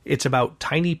 It's about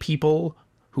tiny people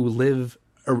who live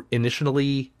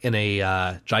initially in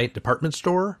a giant department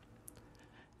store,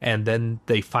 and then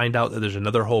they find out that there's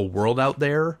another whole world out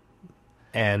there,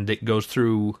 and it goes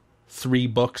through 3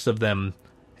 books of them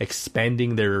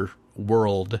expanding their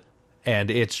world,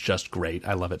 and it's just great.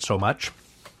 I love it so much.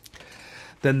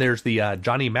 Then there's the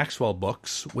Johnny Maxwell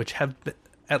books, which have,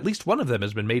 at least one of them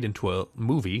has been made into a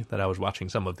movie that I was watching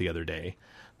some of the other day.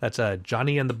 That's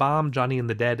Johnny and the Bomb, Johnny and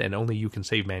the Dead, and Only You Can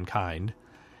Save Mankind.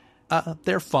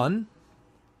 They're fun.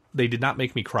 They did not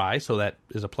make me cry, so that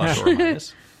is a plus or a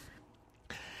minus.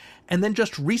 And then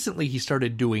just recently he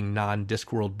started doing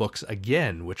non-Discworld books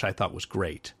again, which I thought was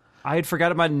great. I had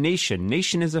forgot about Nation.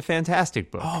 Nation is a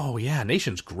fantastic book. Oh, yeah,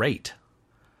 Nation's great.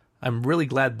 I'm really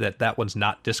glad that one's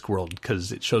not Discworld,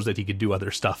 because it shows that he could do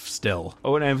other stuff still.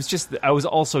 Oh, and I was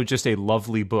also just a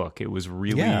lovely book. It was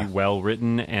really well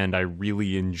written, and I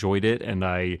really enjoyed it, and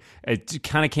it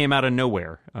kind of came out of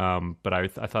nowhere. But I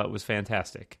thought it was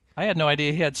fantastic. I had no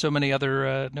idea he had so many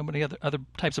other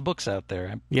types of books out there.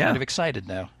 I'm kind of excited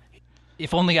now.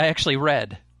 If only I actually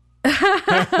read.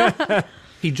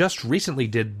 He just recently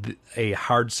did a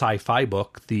hard sci-fi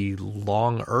book, The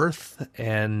Long Earth,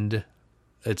 and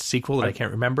its sequel that I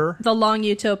can't remember. The Long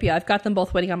Utopia. I've got them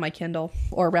both waiting on my Kindle.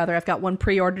 Or rather, I've got one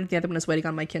pre-ordered, the other one is waiting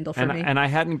on my Kindle for me. And I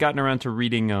hadn't gotten around to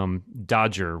reading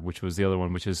Dodger, which was the other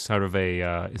one, which is sort of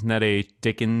isn't that a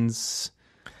Dickens?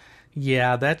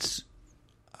 Yeah,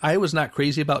 I was not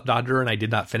crazy about Dodger, and I did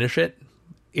not finish it.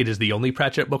 It is the only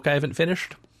Pratchett book I haven't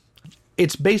finished.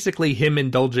 It's basically him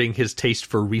indulging his taste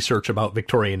for research about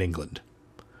Victorian England,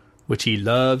 which he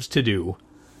loves to do.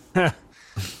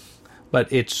 But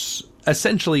it's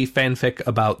essentially fanfic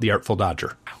about the Artful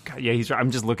Dodger. Oh, God, yeah, he's right. I'm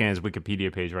just looking at his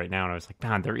Wikipedia page right now, and I was like,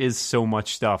 man, there is so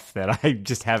much stuff that I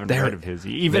just haven't read of his.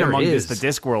 Even among the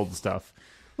Discworld stuff.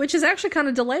 Which is actually kind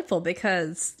of delightful,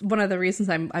 because one of the reasons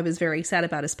I was very sad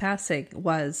about his passing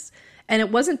was, and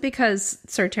it wasn't because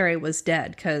Sir Terry was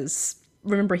dead, because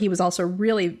remember, he was also a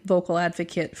really vocal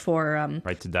advocate for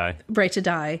Right to Die. Right to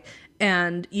Die.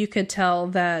 And you could tell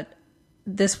that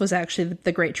this was actually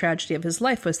the great tragedy of his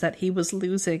life, was that he was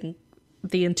losing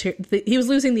the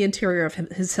interior of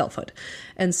his selfhood.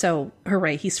 And so,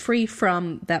 hooray, he's free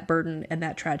from that burden and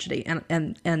that tragedy.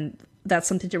 And that's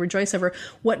something to rejoice over.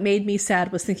 What made me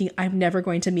sad was thinking, I'm never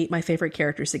going to meet my favorite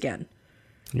characters again.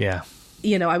 Yeah.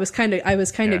 I was kind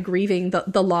of grieving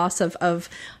the loss of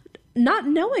not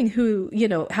knowing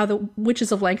how the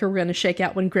Witches of Lancre were going to shake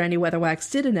out when Granny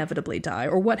Weatherwax did inevitably die,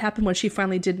 or what happened when she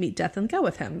finally did meet death and go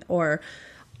with him. Or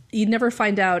you'd never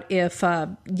find out if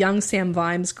young Sam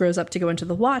Vimes grows up to go into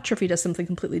the Watch, or if he does something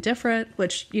completely different,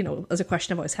 which, is a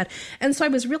question I've always had. And so I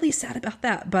was really sad about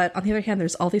that. But on the other hand,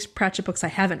 there's all these Pratchett books I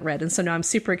haven't read. And so now I'm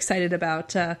super excited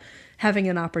about having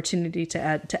an opportunity to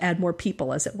add more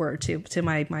people, as it were, to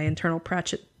my internal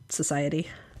Pratchett society.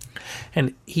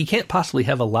 And he can't possibly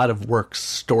have a lot of works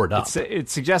stored up.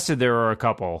 It's suggested there are a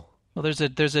couple. Well, there's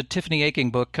a Tiffany Aching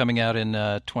book coming out in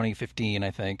 2015,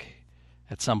 I think,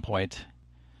 at some point,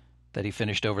 that he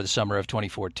finished over the summer of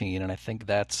 2014, and I think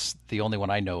that's the only one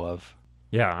I know of.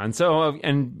 Yeah, and so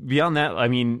and beyond that, I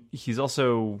mean, he's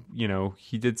also,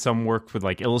 he did some work with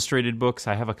like illustrated books.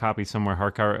 I have a copy somewhere,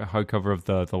 hardcover of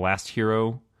the Last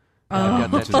Hero.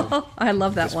 I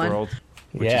love that one. World,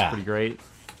 which is pretty great.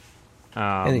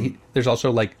 And there's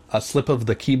also like a slip of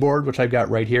the keyboard, which I've got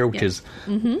right here, which is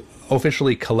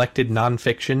officially collected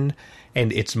nonfiction,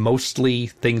 and it's mostly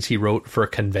things he wrote for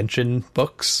convention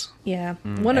books. Yeah,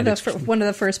 one of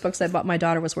the first books I bought my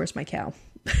daughter was "Where's My Cow."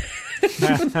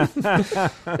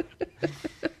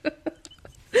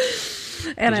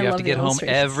 And Did you have to get home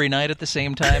every night at the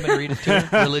same time and read it to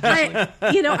her religiously?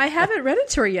 I haven't read it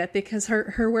to her yet because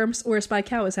her Where's My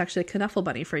Cow is actually a Knuffle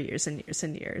Bunny for years and years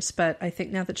and years. But I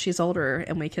think now that she's older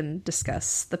and we can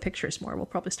discuss the pictures more, we'll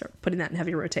probably start putting that in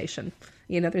heavy rotation.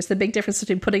 There's the big difference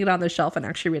between putting it on the shelf and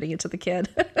actually reading it to the kid.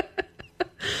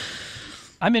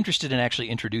 I'm interested in actually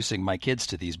introducing my kids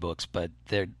to these books, but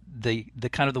the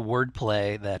kind of the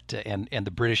wordplay that and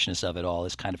the Britishness of it all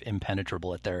is kind of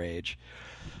impenetrable at their age.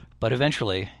 But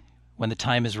eventually, when the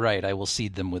time is right, I will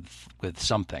seed them with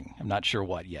something. I'm not sure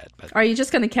what yet. But are you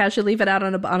just going to casually leave it out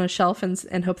on a shelf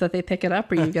and hope that they pick it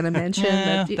up? Or are you going to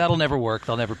mention that'll never work?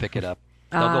 They'll never pick it up.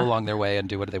 They'll go along their way and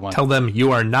do what they want. Tell them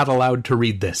you are not allowed to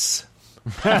read this.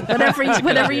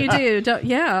 Whatever you do, don't.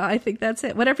 Yeah, I think that's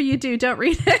it. Whatever you do, don't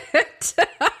read it.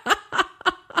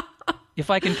 If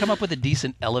I can come up with a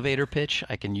decent elevator pitch,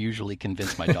 I can usually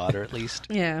convince my daughter at least.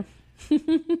 Yeah.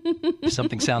 If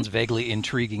something sounds vaguely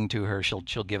intriguing to her, she'll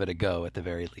give it a go at the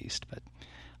very least. But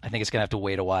I think it's going to have to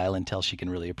wait a while until she can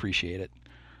really appreciate it.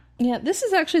 Yeah, this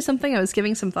is actually something I was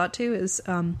giving some thought to is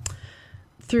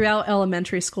throughout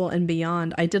elementary school and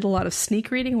beyond, I did a lot of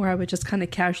sneak reading where I would just kind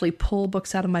of casually pull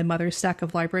books out of my mother's stack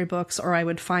of library books, or I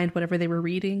would find whatever they were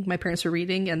reading, my parents were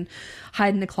reading, and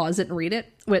hide in a closet and read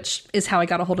it, which is how I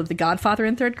got a hold of The Godfather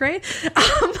in third grade.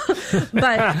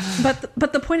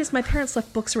 But the point is, my parents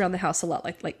left books around the house a lot.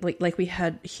 Like we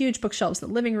had huge bookshelves in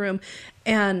the living room,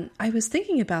 and I was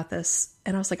thinking about this,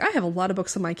 and I was like, I have a lot of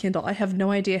books on my Kindle. I have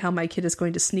no idea how my kid is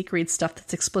going to sneak read stuff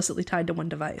that's explicitly tied to one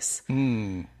device.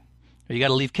 You got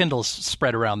to leave Kindles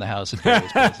spread around the house at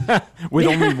various places. With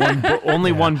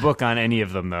only one book on any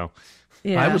of them, though.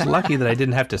 Yeah. I was lucky that I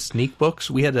didn't have to sneak books.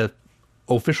 We had a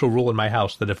official rule in my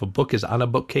house that if a book is on a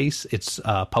bookcase, it's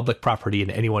public property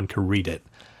and anyone can read it.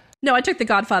 No, I took The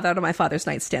Godfather out of my father's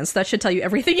nightstand, so that should tell you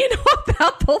everything you know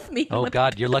about both me and Oh,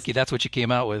 God, you're lucky that's what you came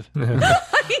out with.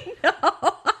 I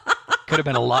know. Could have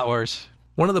been a lot worse.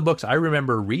 One of the books I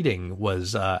remember reading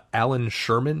was Alan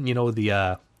Sherman,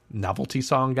 the novelty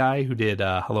song guy who did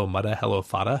Hello Mudda, Hello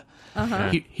Fada.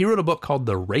 Uh-huh. He wrote a book called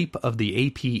The Rape of the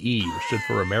APE, which stood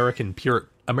for American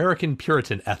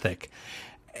Puritan Ethic.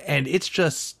 And it's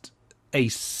just a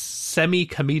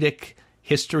semi-comedic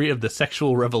history of the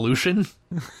sexual revolution.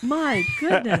 My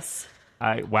goodness.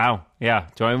 Wow. Yeah.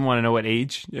 Do I even want to know what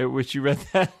age at which you read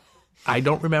that? I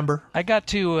don't remember. I got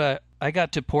to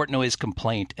Portnoy's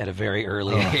complaint at a very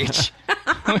early age,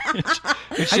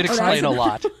 which should explain a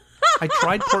lot. I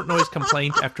tried Portnoy's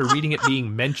complaint after reading it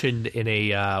being mentioned in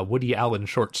a Woody Allen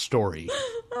short story.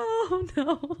 Oh,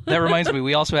 no. That reminds me,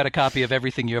 we also had a copy of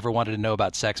Everything You Ever Wanted to Know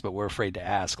About Sex, but We're Afraid to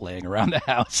Ask laying around the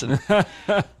house. And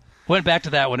went back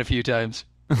to that one a few times.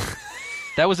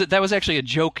 That was actually a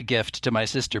joke gift to my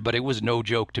sister, but it was no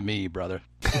joke to me, brother.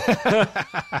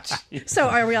 So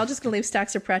are we all just going to leave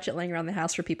stacks of Pratchett laying around the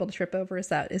house for people to trip over? Is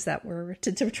that where we're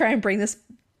to try and bring this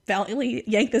valiantly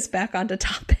yank this back onto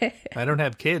topic? I don't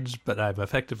have kids, but I've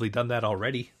effectively done that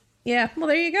already. Yeah, well,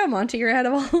 there you go, Monty. You're ahead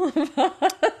of all of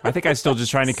us. I think I'm still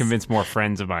just trying to convince more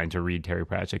friends of mine to read Terry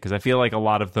Pratchett because I feel like a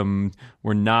lot of them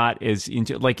were not as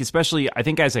into, especially I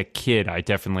think as a kid, I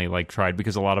definitely tried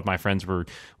because a lot of my friends were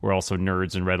also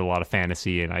nerds and read a lot of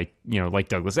fantasy, and I like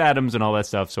Douglas Adams and all that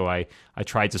stuff. So I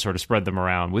tried to sort of spread them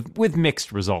around with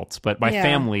mixed results. But my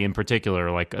family in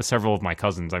particular, several of my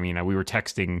cousins, we were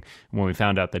texting when we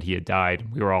found out that he had died.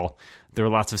 There were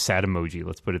lots of sad emoji,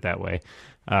 let's put it that way.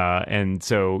 And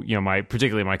so,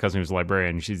 particularly my cousin who's a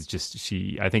librarian,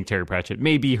 I think Terry Pratchett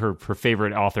may be her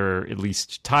favorite author, at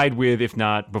least tied with, if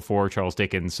not before, Charles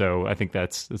Dickens. So I think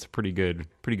that's a pretty good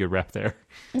rep there.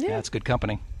 Yeah, it's good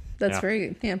company. That's very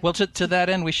good. Yeah. Well, to that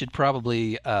end, we should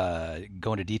probably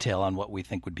go into detail on what we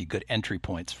think would be good entry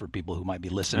points for people who might be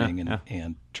listening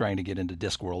and trying to get into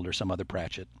Discworld or some other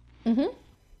Pratchett. Mm-hmm.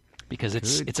 Because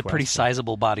it's a pretty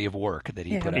sizable body of work that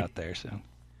he put out there. So.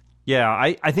 Yeah,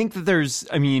 I think that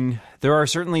there are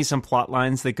certainly some plot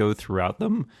lines that go throughout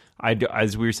them.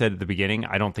 As we said at the beginning,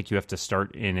 I don't think you have to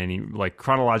start in any,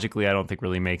 chronologically, I don't think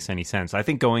really makes any sense. I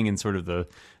think going in sort of the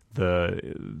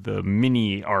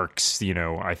mini arcs,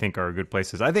 I think are good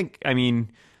places. I think,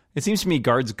 it seems to me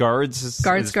Guards is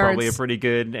probably a pretty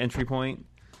good entry point.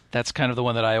 That's kind of the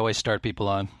one that I always start people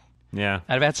on. Yeah.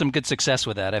 I've had some good success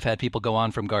with that. I've had people go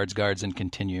on from Guards and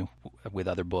continue with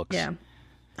other books. Yeah.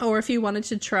 Or if you wanted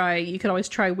to try, you could always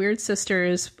try Weird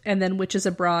Sisters, and then Witches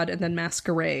Abroad, and then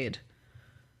Masquerade.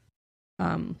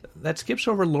 That skips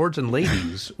over Lords and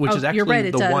Ladies, which is actually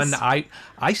the one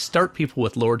I start people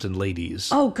with Lords and Ladies.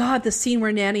 Oh God, the scene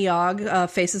where Nanny Ogg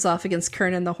faces off against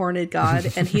Kernan the Horned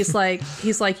God, and he's like,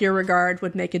 your regard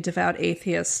would make a devout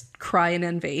atheist cry in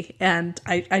envy, and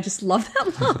I just love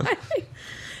that line.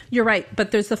 You're right, but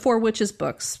there's the 4 witches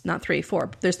books, not 3, 4.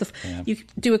 There's you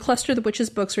do a cluster of the witches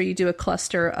books, or you do a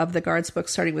cluster of the guards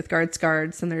books, starting with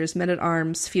guards, and there's Men at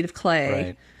Arms, Feet of Clay.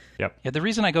 Right. Yep. Yeah, the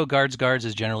reason I go guards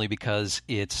is generally because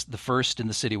it's the first in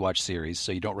the City Watch series,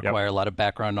 so you don't require a lot of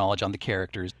background knowledge on the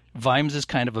characters. Vimes is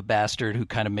kind of a bastard who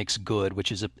kind of makes good,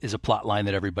 which is a plot line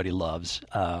that everybody loves.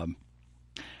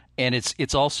 And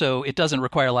it's also, it doesn't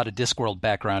require a lot of Discworld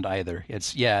background either.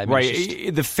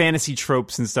 Right. The fantasy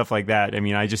tropes and stuff like that. I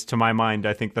mean, to my mind,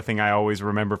 I think the thing I always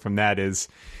remember from that is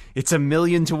it's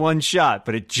 1,000,000 to 1 shot,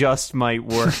 but it just might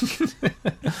work.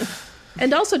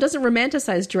 And also doesn't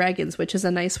romanticize dragons, which is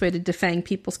a nice way to defang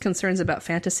people's concerns about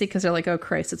fantasy, because they're like, oh,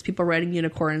 Christ, it's people riding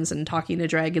unicorns and talking to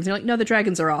dragons. And you're like, no, the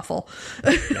dragons are awful.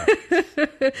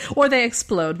 Or they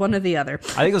explode, one or the other.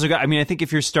 I think those are good. I mean, I think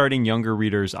if you're starting younger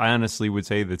readers, I honestly would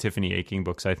say the Tiffany Aching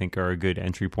books, I think, are a good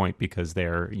entry point, because they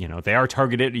are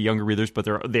targeted at younger readers, but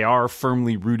they are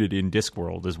firmly rooted in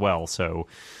Discworld as well. So,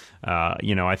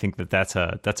 I think that's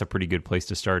a pretty good place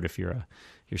to start if you're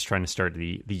trying to start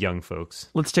the young folks.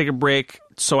 Let's take a break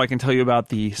so I can tell you about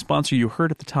the sponsor you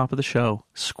heard at the top of the show,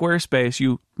 Squarespace.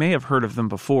 You may have heard of them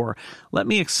before. Let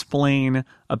me explain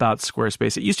about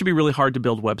Squarespace. It used to be really hard to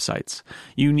build websites.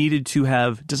 You needed to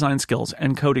have design skills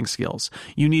and coding skills.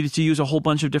 You needed to use a whole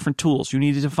bunch of different tools. You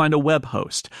needed to find a web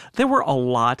host. There were a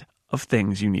lot of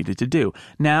things you needed to do.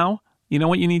 Now, you know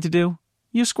what you need to do?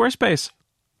 Use Squarespace.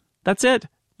 That's it.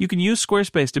 You can use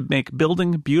Squarespace to make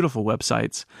building beautiful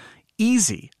websites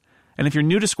easy. And if you're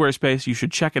new to Squarespace, you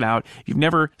should check it out. If you've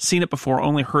never seen it before,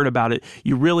 only heard about it,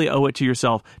 you really owe it to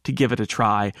yourself to give it a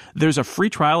try. There's a free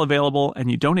trial available, and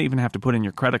you don't even have to put in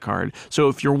your credit card. So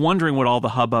if you're wondering what all the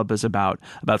hubbub is about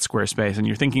Squarespace, and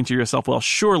you're thinking to yourself, well,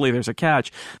 surely there's a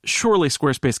catch. Surely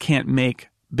Squarespace can't make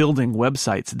building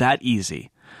websites that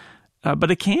easy.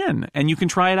 But it can, and you can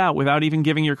try it out without even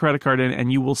giving your credit card in,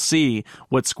 and you will see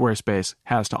what Squarespace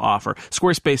has to offer.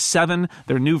 Squarespace 7,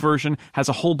 their new version, has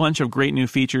a whole bunch of great new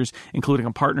features, including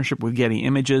a partnership with Getty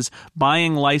Images,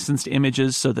 buying licensed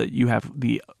images so that you have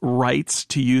the rights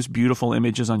to use beautiful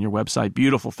images on your website.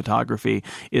 Beautiful photography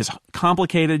is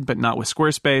complicated, but not with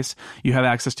Squarespace. You have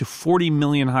access to 40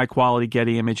 million high-quality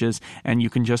Getty images, and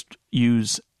you can just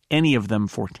use any of them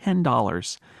for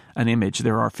 $10 an image.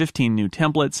 There are 15 new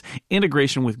templates,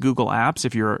 integration with Google Apps.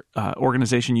 If your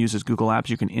organization uses Google Apps,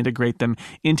 you can integrate them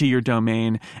into your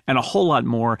domain, and a whole lot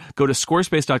more. Go to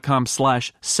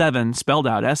squarespace.com/7, spelled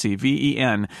out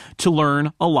SEVEN, to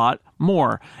learn a lot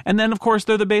more. And then, of course,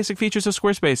 they're the basic features of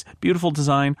Squarespace. Beautiful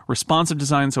design, responsive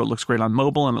design, so it looks great on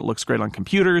mobile and it looks great on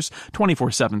computers,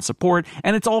 24/7 support,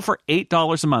 and it's all for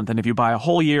 $8 a month. And if you buy a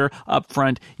whole year up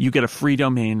front, you get a free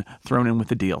domain thrown in with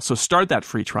the deal. So start that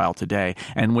free trial today.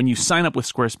 And when you sign up with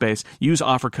Squarespace, use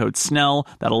offer code SNELL.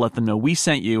 That'll let them know we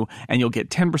sent you, and you'll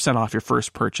get 10% off your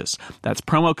first purchase. That's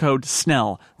promo code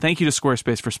SNELL. Thank you to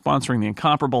Squarespace for sponsoring The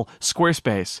Incomparable.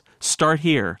 Squarespace. Start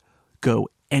here. Go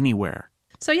anywhere.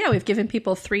 So yeah, we've given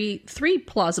people three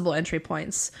plausible entry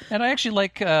points. And I actually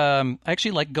like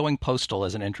going postal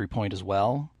as an entry point as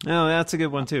well. Oh, that's a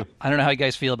good one too. I don't know how you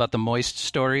guys feel about the Moist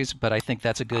stories, but I think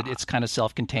that's it's kind of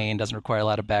self-contained, doesn't require a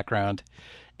lot of background.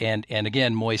 And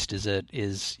again, Moist is an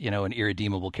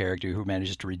irredeemable character who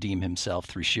manages to redeem himself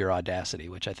through sheer audacity,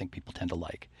 which I think people tend to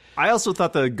like. I also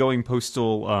thought the Going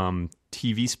Postal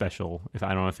TV special, I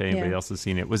don't know if anybody else has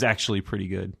seen it, was actually pretty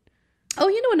good. Oh,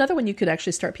 another one you could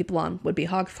actually start people on would be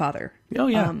Hogfather. Oh,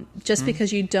 yeah. Just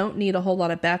because you don't need a whole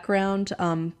lot of background.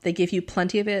 They give you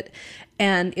plenty of it.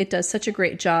 And it does such a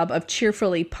great job of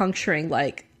cheerfully puncturing,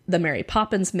 like, the Mary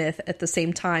Poppins myth at the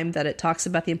same time that it talks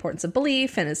about the importance of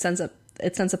belief, and it sends up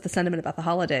the sentiment about the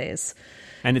holidays.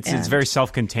 And it's very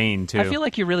self-contained, too. I feel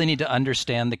like you really need to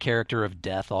understand the character of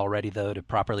Death already, though, to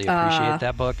properly appreciate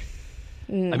that book.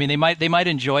 I mean, they might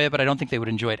enjoy it, but I don't think they would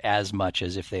enjoy it as much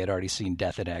as if they had already seen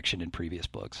Death in action in previous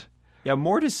books. Yeah,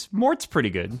 Mort's pretty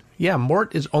good. Yeah,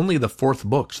 Mort is only the 4th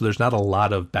book, so there's not a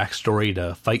lot of backstory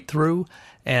to fight through,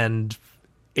 and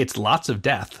it's lots of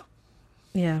death.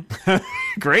 Yeah.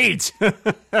 Great.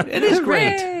 It is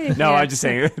great. No, I'm just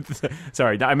saying.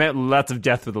 Sorry, I meant lots of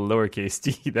death with a lowercase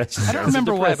d. I don't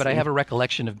remember why, but I have a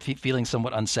recollection of feeling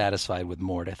somewhat unsatisfied with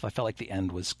Mort. I felt like the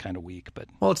end was kind of weak. But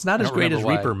well, it's not as great as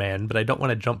Reaper Man, but I don't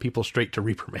want to jump people straight to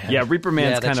Reaper Man. Yeah, Reaper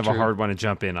Man's kind of a hard one to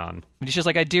jump in on. It's just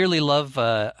like I dearly love,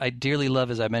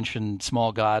 as I mentioned,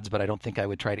 Small Gods, but I don't think I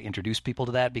would try to introduce people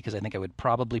to that because I think I would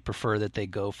probably prefer that they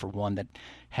go for one that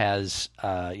has,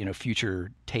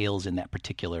 future tales in that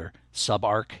particular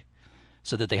sub-arc,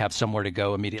 so that they have somewhere to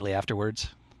go immediately afterwards.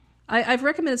 I've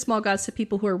recommended Small Gods to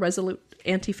people who are resolute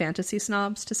anti-fantasy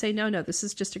snobs to say, no, this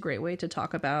is just a great way to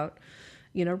talk about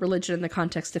religion in the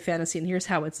context of fantasy, and here's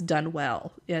how it's done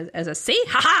well as a see,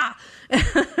 haha.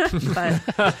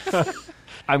 But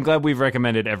I'm glad we've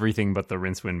recommended everything but the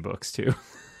Rincewind books too.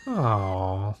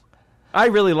 Oh, I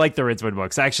really like the Rincewind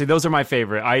books. Actually, those are my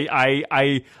favorite.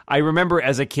 I remember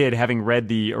as a kid having read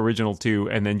the original two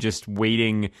and then just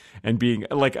waiting and being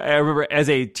like, I remember as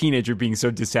a teenager being so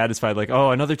dissatisfied, like,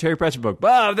 oh, another Terry Pratchett book.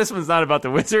 Oh, this one's not about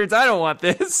the wizards. I don't want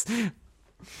this.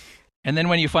 And then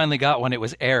when you finally got one, it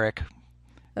was Eric.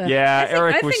 Yeah,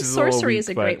 Eric, I which think is Sorcery is is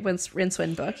a great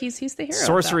Rincewind book. He's the hero.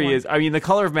 Sorcery of that is, I mean, The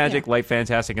Color of Magic, Light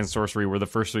Fantastic, and Sorcery were the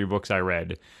first three books I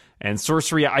read. And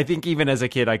Sorcery, I think even as a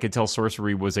kid, I could tell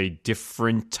Sorcery was a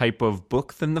different type of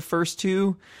book than the first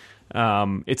two.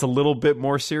 It's a little bit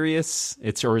more serious.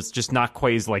 It's just not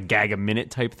quite as like gag a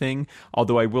minute type thing.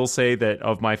 Although I will say that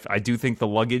I do think the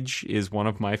luggage is one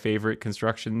of my favorite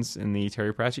constructions in the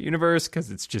Terry Pratchett universe because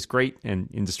it's just great and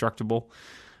indestructible.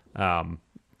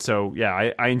 So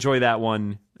yeah, I enjoy that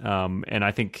one. And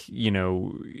I think,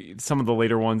 some of the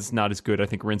later ones, not as good. I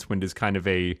think Rincewind is kind of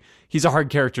he's a hard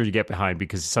character to get behind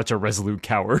because he's such a resolute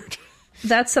coward.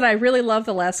 That said, I really love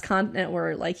The Last Continent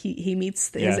where like he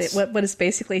meets what is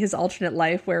basically his alternate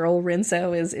life where old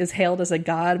Rinso is hailed as a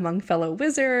god among fellow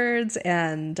wizards,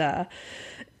 and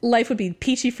life would be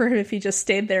peachy for him if he just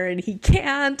stayed there, and he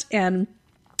can't. And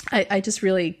I just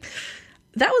really,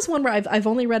 that was one where I've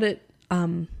only read it.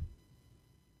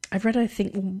 I've read it, I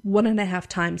think, 1.5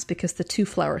 times because the two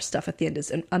flower stuff at the end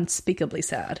is unspeakably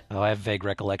sad. Oh, I have vague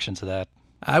recollections of that.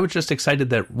 I was just excited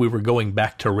that we were going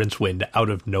back to Rincewind out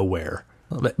of nowhere.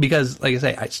 Because, like I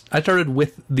say, I started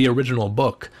with the original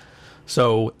book.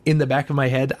 So, in the back of my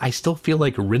head, I still feel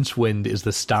like Rincewind is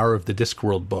the star of the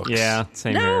Discworld books. Yeah,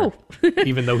 same No! here.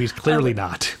 Even though he's clearly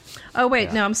not. Oh,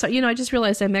 wait, no, I'm sorry. I just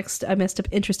realized I messed up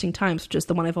Interesting Times, which is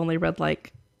the one I've only read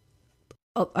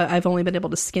I've only been able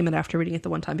to skim it after reading it the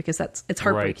one time because it's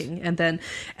heartbreaking. Right.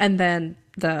 And then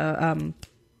the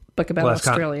book about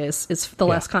Australia is The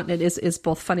Last Continent is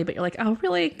both funny, but you're like, oh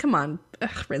really? Come on,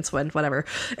 Rincewind, whatever.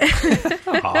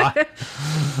 Yeah.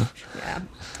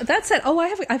 That said,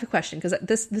 I have a question because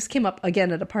this came up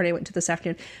again at a party I went to this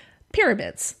afternoon.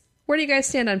 Pyramids. Where do you guys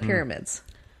stand on pyramids?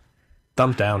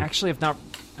 Thumb down. Actually,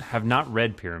 have not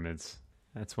read Pyramids.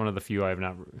 That's one of the few I have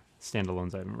not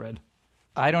standalones I haven't read.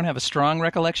 I don't have a strong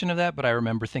recollection of that, but I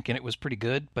remember thinking it was pretty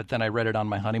good. But then I read it on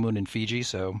my honeymoon in Fiji,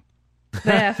 so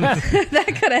Yeah,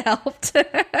 that could have helped.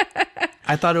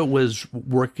 I thought it was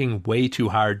working way too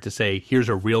hard to say, here's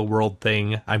a real world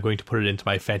thing. I'm going to put it into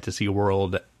my fantasy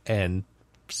world and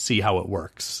see how it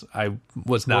works. I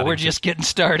was not. Well, we're just getting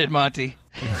started, Monty.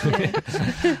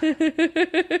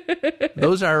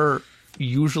 Those are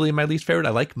usually my least favorite.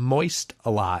 I like Moist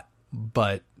a lot,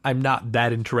 but I'm not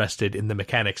that interested in the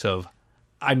mechanics of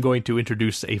I'm going to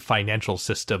introduce a financial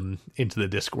system into the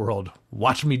Disc world.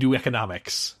 Watch me do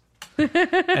economics.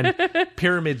 And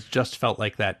Pyramids just felt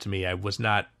like that to me. I was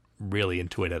not really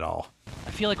into it at all.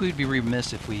 I feel like we'd be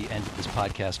remiss if we ended this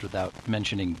podcast without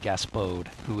mentioning Gaspode,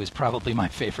 who is probably my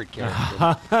favorite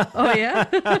character. Oh, yeah?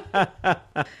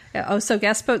 Yeah. Oh, so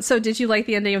Gaspode. So did you like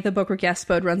the ending of the book where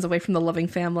Gaspode runs away from the loving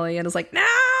family and is like, no!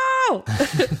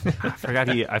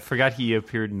 I forgot he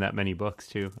appeared in that many books,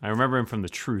 too. I remember him from The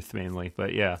Truth, mainly,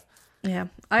 but yeah. Yeah,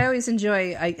 I always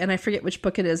enjoy, and I forget which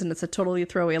book it is, and it's a totally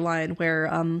throwaway line where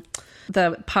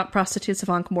the prostitutes of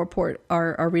Ankh-Morpork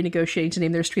are renegotiating to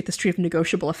name their street the Street of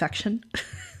Negotiable Affection.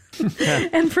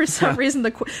 And for some reason,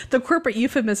 the corporate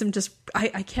euphemism just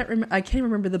I can't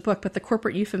remember the book, but the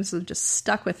corporate euphemism just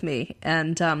stuck with me,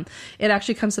 and it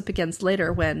actually comes up against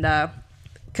later when.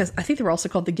 Because I think they were also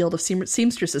called the Guild of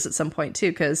Seamstresses at some point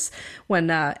too. Because when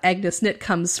Agnes Nitt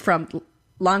comes from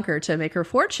Lonker to make her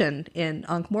fortune in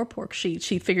Ankh-Morpork, she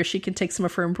figures she can take some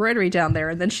of her embroidery down there,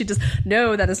 and then she just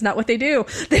no, that is not what they do.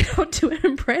 They don't do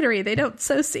embroidery. They don't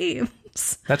sew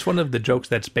seams. That's one of the jokes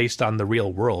that's based on the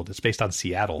real world. It's based on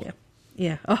Seattle.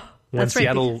 Yeah. Oh, when that's right.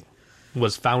 Seattle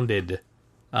was founded,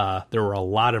 there were a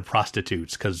lot of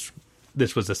prostitutes because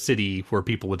this was a city where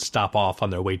people would stop off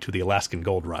on their way to the Alaskan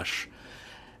Gold Rush.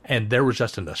 And there was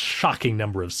just a shocking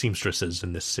number of seamstresses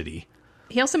in this city.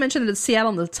 He also mentioned that it's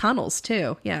Seattle in the tunnels,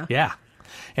 too. Yeah. Yeah.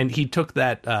 And he took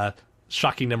that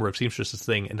shocking number of seamstresses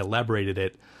thing and elaborated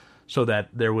it so that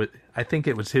there was, I think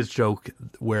it was his joke,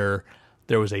 where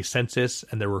there was a census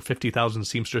and there were 50,000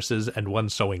 seamstresses and one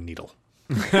sewing needle.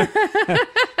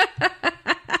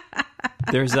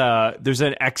 There's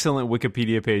an excellent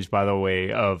Wikipedia page, by the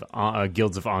way, of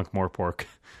Guilds of Ankh-Morpork,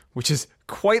 which is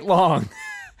quite long.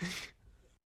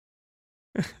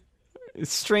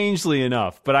 Strangely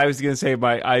enough, but I was going to say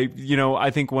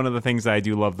I think one of the things that I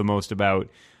do love the most about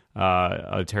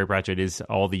Terry Pratchett is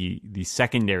all the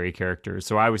secondary characters.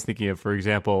 So I was thinking of, for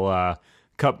example,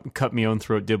 Cut Me Own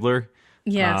Throat Dibbler.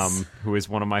 Yes. Who is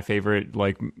one of my favorite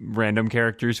like random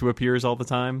characters who appears all the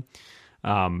time.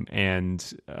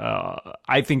 And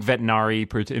I think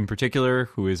Vetinari in particular,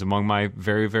 who is among my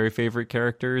very, very favorite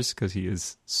characters because he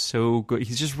is so good.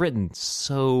 He's just written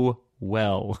so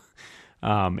well.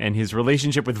 And his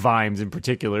relationship with Vimes in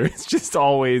particular is just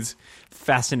always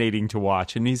fascinating to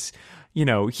watch. And he's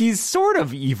sort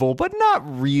of evil, but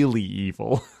not really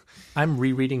evil. I'm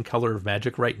rereading Color of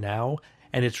Magic right now,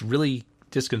 and it's really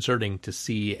disconcerting to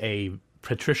see a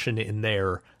patrician in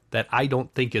there that I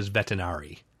don't think is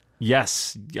Vetinari.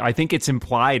 Yes, I think it's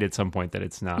implied at some point that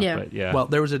it's not. Yeah. But yeah. Well,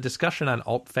 there was a discussion on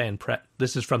Alt-Fan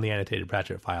This is from the annotated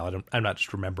Pratchett file. I'm not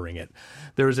just remembering it.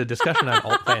 There was a discussion on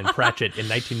Alt-Fan Pratchett in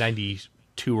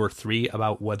 1992 or 3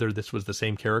 about whether this was the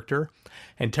same character.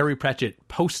 And Terry Pratchett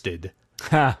posted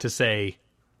to say,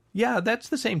 yeah, that's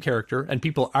the same character. And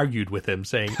people argued with him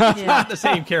saying, it's not the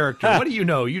same character. What do you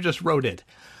know? You just wrote it.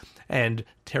 And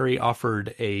Terry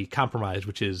offered a compromise,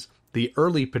 which is the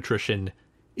early patrician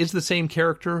is the same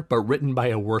character, but written by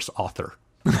a worse author.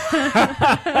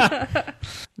 That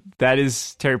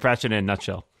is Terry Pratchett in a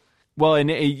nutshell. Well,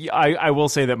 and I will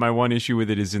say that my one issue with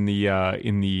it is in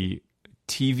the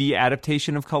TV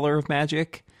adaptation of Color of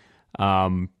Magic.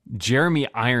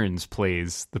 Jeremy Irons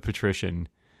plays the patrician,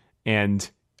 and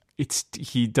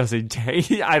he doesn't.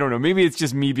 I don't know. Maybe it's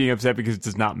just me being upset because it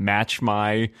does not match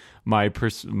my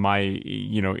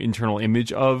internal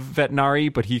image of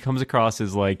Vetinari. But he comes across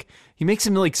as like he makes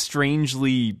him like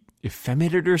strangely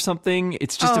effeminate or something.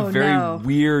 It's just a very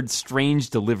weird,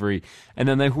 strange delivery. And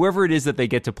then whoever it is that they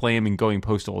get to play him in Going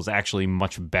Postal is actually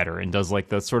much better and does like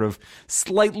the sort of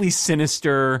slightly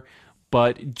sinister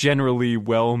but generally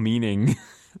well-meaning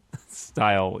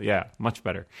style. Yeah, much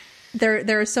better.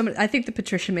 There are so many. I think the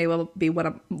patrician may well be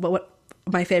what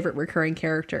my favorite recurring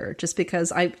character, just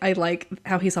because I like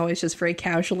how he's always just very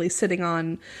casually sitting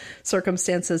on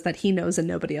circumstances that he knows and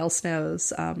nobody else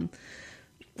knows.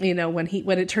 When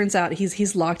it turns out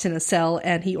he's locked in a cell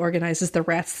and he organizes the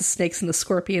rats, the snakes, and the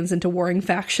scorpions into warring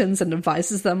factions and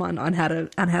advises them on how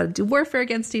to do warfare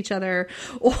against each other.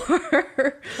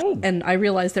 And I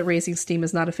realize that Raising Steam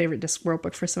is not a favorite Discworld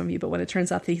book for some of you, but when it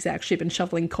turns out that he's actually been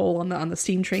shoveling coal on the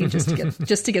steam train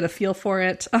just to get a feel for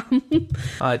it.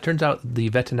 It turns out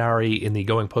the Vetinari in the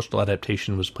Going Postal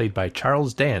adaptation was played by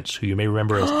Charles Dance, who you may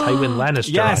remember as Tywin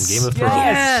Lannister on Game of Thrones.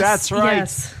 Yes, that's right.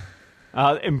 Yes.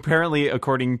 Apparently,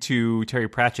 according to Terry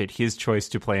Pratchett, his choice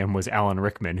to play him was Alan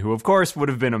Rickman, who, of course, would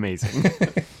have been amazing.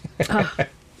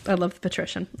 I love the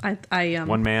patrician.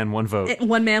 One man, one vote.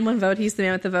 One man, one vote. He's the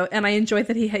man with the vote, and I enjoy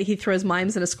that he throws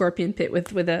mimes in a scorpion pit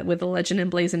with a legend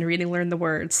emblazoned reading, learn the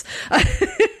words.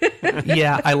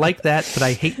 Yeah, I like that, but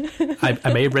I hate.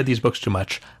 I may have read these books too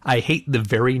much. I hate the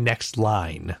very next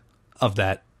line of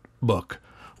that book,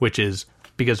 which is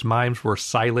because mimes were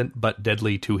silent but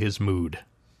deadly to his mood.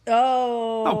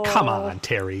 Oh, come on,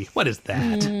 Terry. What is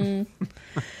that?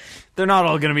 They're not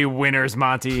all going to be winners,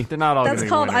 Monty. They're not all going to be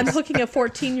winners. That's called I'm hooking a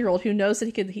 14-year-old who knows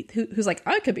that who's like,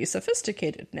 I could be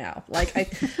sophisticated now. Like,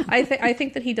 I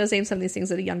think that he does aim some of these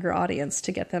things at a younger audience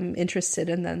to get them interested,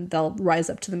 and then they'll rise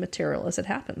up to the material as it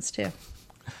happens, too.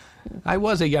 I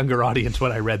was a younger audience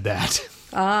when I read that.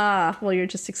 Ah, well, you're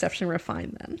just exceptionally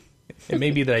refined then. It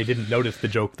may be that I didn't notice the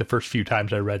joke the first few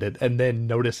times I read it, and then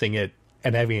noticing it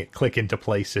and having it click into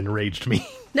place enraged me.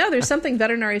 No, there's something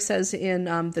Vetinari says in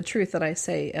The Truth that I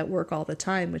say at work all the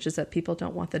time, which is that people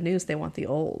don't want the news, they want the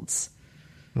olds.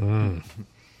 And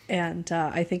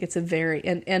I think it's a very...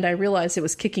 And I realized it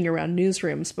was kicking around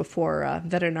newsrooms before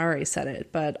Vetinari said it,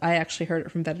 but I actually heard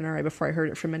it from Vetinari before I heard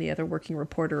it from any other working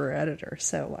reporter or editor.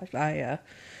 So I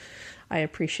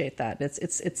appreciate that.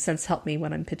 It's since helped me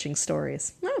when I'm pitching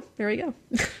stories. Oh, there we go.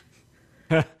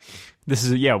 This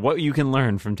is, what you can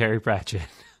learn from Terry Pratchett.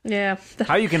 Yeah.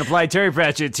 How you can apply Terry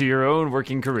Pratchett to your own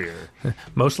working career.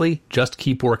 Mostly, just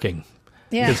keep working.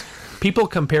 Yeah. Because people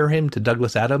compare him to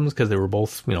Douglas Adams because they were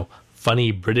both,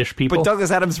 funny British people. But Douglas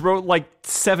Adams wrote like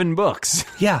 7 books.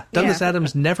 Yeah, Douglas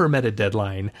Adams never met a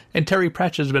deadline. And Terry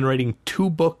Pratchett has been writing 2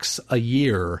 books a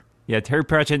year. Yeah, Terry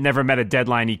Pratchett never met a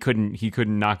deadline he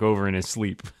couldn't knock over in his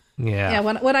sleep. Yeah. Yeah,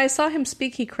 when I saw him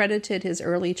speak, he credited his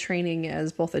early training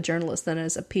as both a journalist and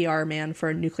as a PR man for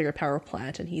a nuclear power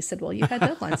plant. And he said, well, you had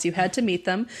deadlines. You had to meet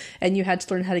them, and you had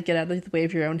to learn how to get out of the way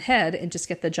of your own head and just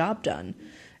get the job done.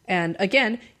 And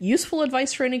again, useful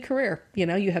advice for any career.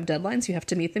 You have deadlines, you have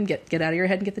to meet them, get out of your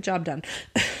head and get the job done.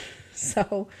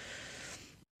 So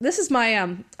this is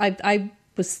my, I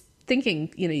was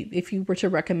thinking, if you were to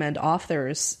recommend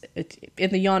authors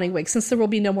in the Yawning Wake, since there will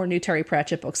be no more new Terry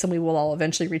Pratchett books and we will all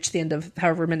eventually reach the end of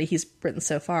however many he's written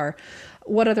so far,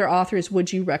 what other authors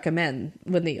would you recommend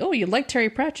when you like Terry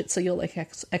Pratchett, so you'll like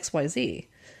XYZ?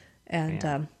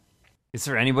 And is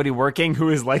there anybody working who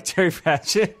is like Terry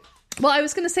Pratchett? Well, I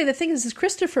was going to say, the thing is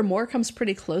Christopher Moore comes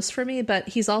pretty close for me, but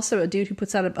he's also a dude who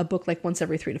puts out a book like once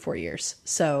every 3 to 4 years.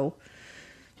 So,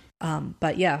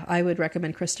 but yeah, I would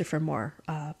recommend Christopher Moore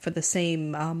for the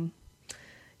same.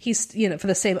 He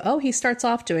starts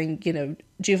off doing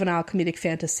juvenile comedic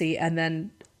fantasy, and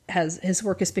then his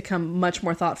work has become much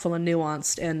more thoughtful and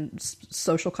nuanced and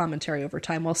social commentary over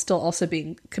time, while still also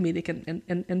being comedic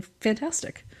and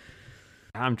fantastic.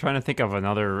 I'm trying to think of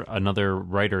another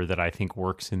writer that I think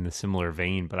works in the similar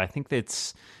vein, but I think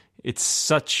it's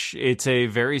a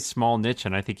very small niche,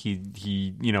 and I think he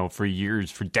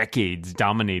for decades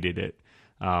dominated it.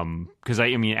 Because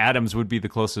I mean, Adams would be the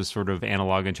closest sort of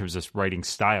analog in terms of writing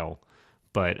style,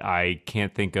 but I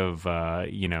can't think of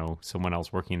someone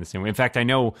else working in the same way. In fact, I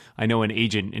know an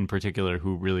agent in particular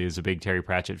who really is a big Terry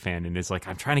Pratchett fan and is like,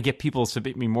 I'm trying to get people to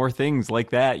submit me more things like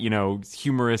that,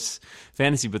 humorous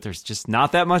fantasy, but there's just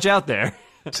not that much out there.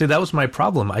 See, that was my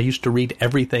problem. I used to read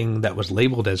everything that was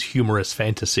labeled as humorous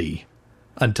fantasy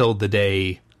until the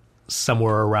day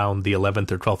somewhere around the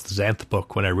 11th or 12th Xanth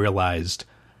book, when I realized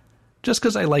just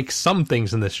because I like some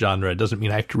things in this genre doesn't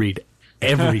mean I have to read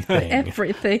everything.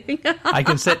 Everything. I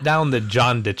can set down the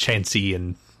John DeChancy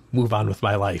and move on with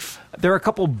my life. There are a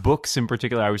couple books in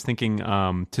particular. I was thinking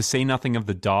To Say Nothing of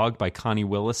the Dog by Connie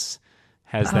Willis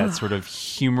has that sort of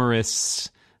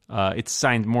humorous... it's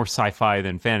signed more sci-fi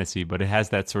than fantasy, but it has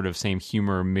that sort of same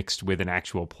humor mixed with an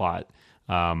actual plot.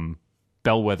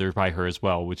 Bellwether by her as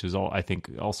well, which is I think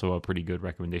also a pretty good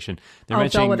recommendation.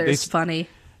 Bellwether is funny.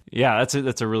 Yeah,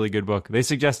 that's a really good book. They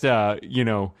suggest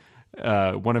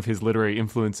one of his literary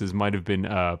influences might have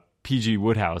been P.G.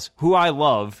 Wodehouse, who I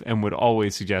love and would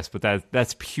always suggest, but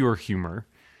that's pure humor.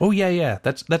 Oh yeah,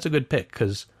 that's a good pick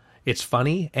because it's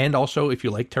funny, and also if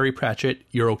you like Terry Pratchett,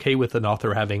 you're okay with an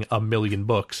author having 1 million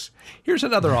books. Here's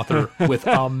another author with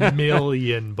 1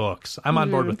 million books. I'm on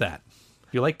board with that.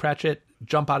 If you like Pratchett,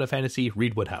 jump out of fantasy,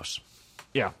 read Wodehouse.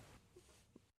 Yeah,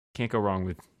 can't go wrong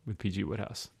with P.G.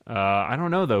 Wodehouse. I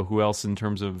don't know though who else in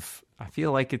terms of. I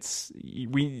feel like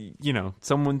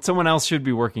someone else should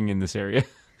be working in this area.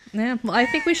 Yeah, well, I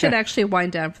think we should actually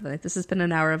wind down for the night. This has been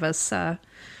an hour of us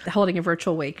holding a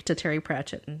virtual wake to Terry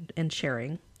Pratchett and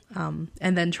sharing. And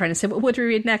then trying to say, what would we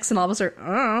read next? And all of us are,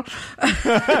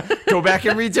 Go back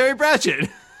and read Terry Pratchett.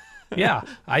 Yeah,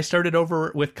 I started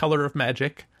over with Color of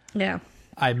Magic. Yeah.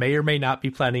 I may or may not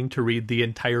be planning to read the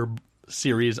entire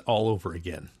series all over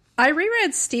again. I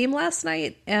reread Steam last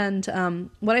night, and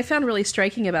what I found really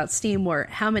striking about Steam were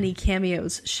how many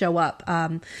cameos show up.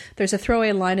 There's a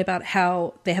throwaway line about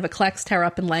how they have a Klex tower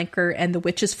up in Lancre, and the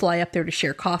witches fly up there to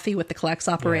share coffee with the Klex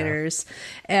operators.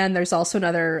 Yeah. And there's also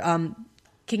another...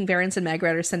 King Varens and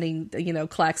Magrat are sending,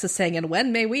 Klex is saying, and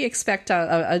when may we expect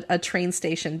a train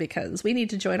station, because we need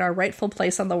to join our rightful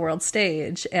place on the world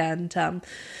stage. And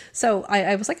so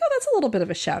I was like, oh, that's a little bit of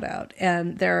a shout out.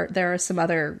 And there are some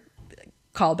other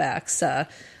callbacks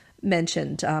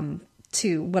mentioned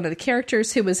to one of the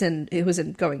characters who was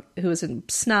in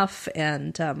Snuff,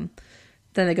 and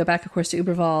then they go back, of course, to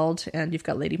Uberwald, and you've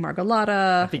got Lady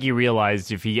Margolotta. I think he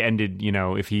realized if he ended,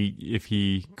 if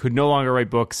he could no longer write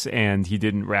books and he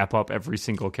didn't wrap up every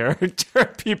single character,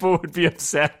 people would be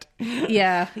upset.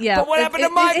 Yeah. But what happened to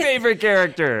my favorite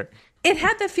character? It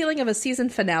had the feeling of a season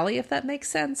finale, if that makes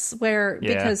sense,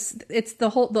 because it's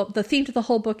the theme to the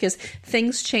whole book is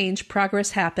things change,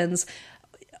 progress happens.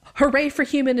 Hooray for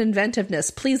human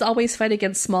inventiveness. Please always fight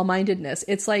against small-mindedness.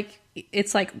 It's like, he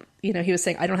was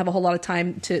saying, I don't have a whole lot of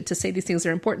time to say these things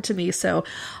are important to me, so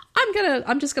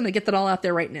I'm just gonna get that all out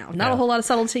there right now. Not a whole lot of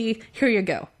subtlety. Here you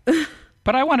go.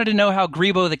 But I wanted to know how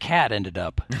Grebo the cat ended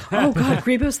up. Oh God,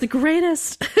 Grebo's the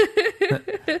greatest.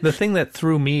 The thing that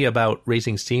threw me about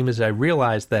Raising Steam is I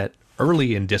realized that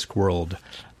early in Discworld,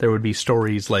 there would be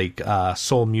stories like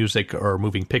Soul Music or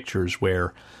Moving Pictures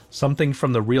where something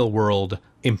from the real world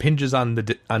impinges on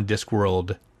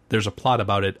Discworld, there's a plot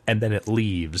about it, and then it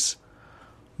leaves.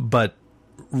 But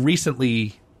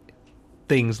recently,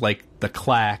 things like the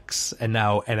Clacks and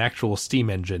now an actual steam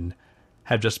engine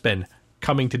have just been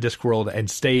coming to Discworld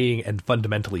and staying and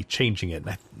fundamentally changing it.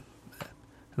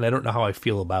 And I don't know how I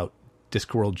feel about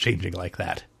Discworld changing like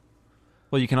that.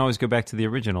 Well, you can always go back to the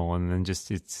original and then just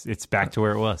it's back to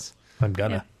where it was. I'm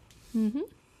gonna. Yeah. Mm-hmm.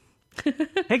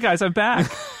 Hey guys, I'm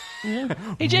back. Yeah.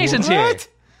 Hey, Jason's here.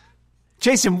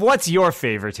 Jason, what's your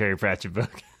favorite Terry Pratchett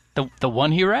book? The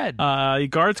one he read.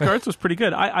 Guards was pretty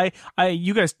good.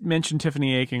 You guys mentioned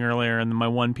Tiffany Aching earlier, and my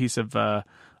one piece of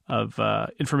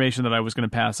information that I was going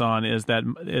to pass on is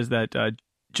that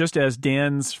just as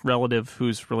Dan's relative,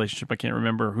 whose relationship I can't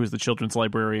remember, who's the children's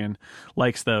librarian,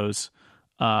 likes those,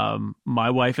 my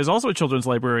wife is also a children's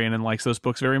librarian and likes those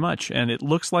books very much. And it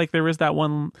looks like there is that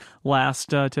one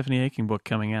last Tiffany Aching book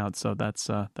coming out, so that's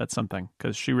something,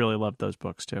 because she really loved those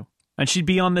books too. And she'd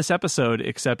be on this episode,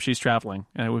 except she's traveling,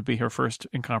 and it would be her first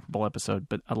Incomparable episode,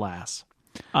 but alas.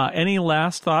 Any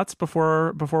last thoughts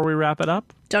before we wrap it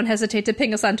up? Don't hesitate to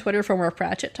ping us on Twitter for more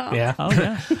Pratchett talk. Yeah. Oh,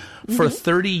 yeah. For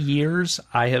 30 years,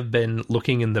 I have been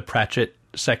looking in the Pratchett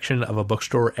section of a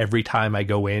bookstore every time I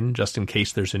go in, just in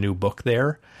case there's a new book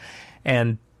there.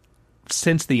 And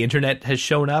since the internet has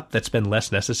shown up, that's been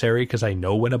less necessary because I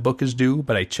know when a book is due,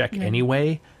 but I check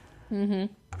anyway.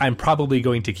 Mm-hmm. I'm probably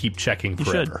going to keep checking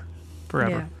forever.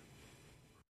 Forever.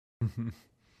 Yeah.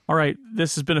 All right,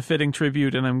 this has been a fitting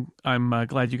tribute, and I'm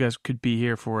glad you guys could be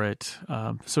here for it.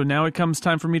 So now it comes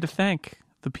time for me to thank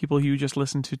the people you just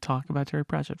listened to talk about Terry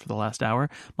Pratchett for the last hour.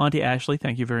 Monty Ashley,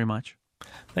 thank you very much.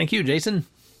 Thank you, Jason.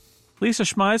 Lisa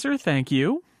Schmeiser, thank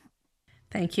you.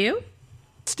 Thank you.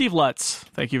 Steve Lutz,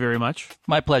 thank you very much.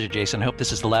 My pleasure, Jason. I hope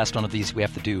this is the last one of these we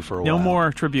have to do for a while. No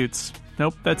more tributes.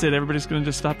 Nope, that's it. Everybody's going to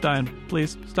just stop dying.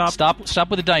 Please, stop. Stop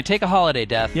with the dying. Take a holiday,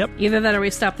 Death. Yep. Either that or we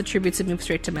stop the tributes and move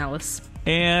straight to Malice.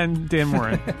 And Dan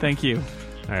Morin, thank you.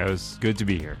 All right, it was good to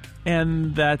be here.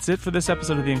 And that's it for this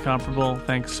episode of The Incomparable.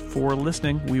 Thanks for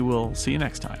listening. We will see you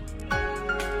next time.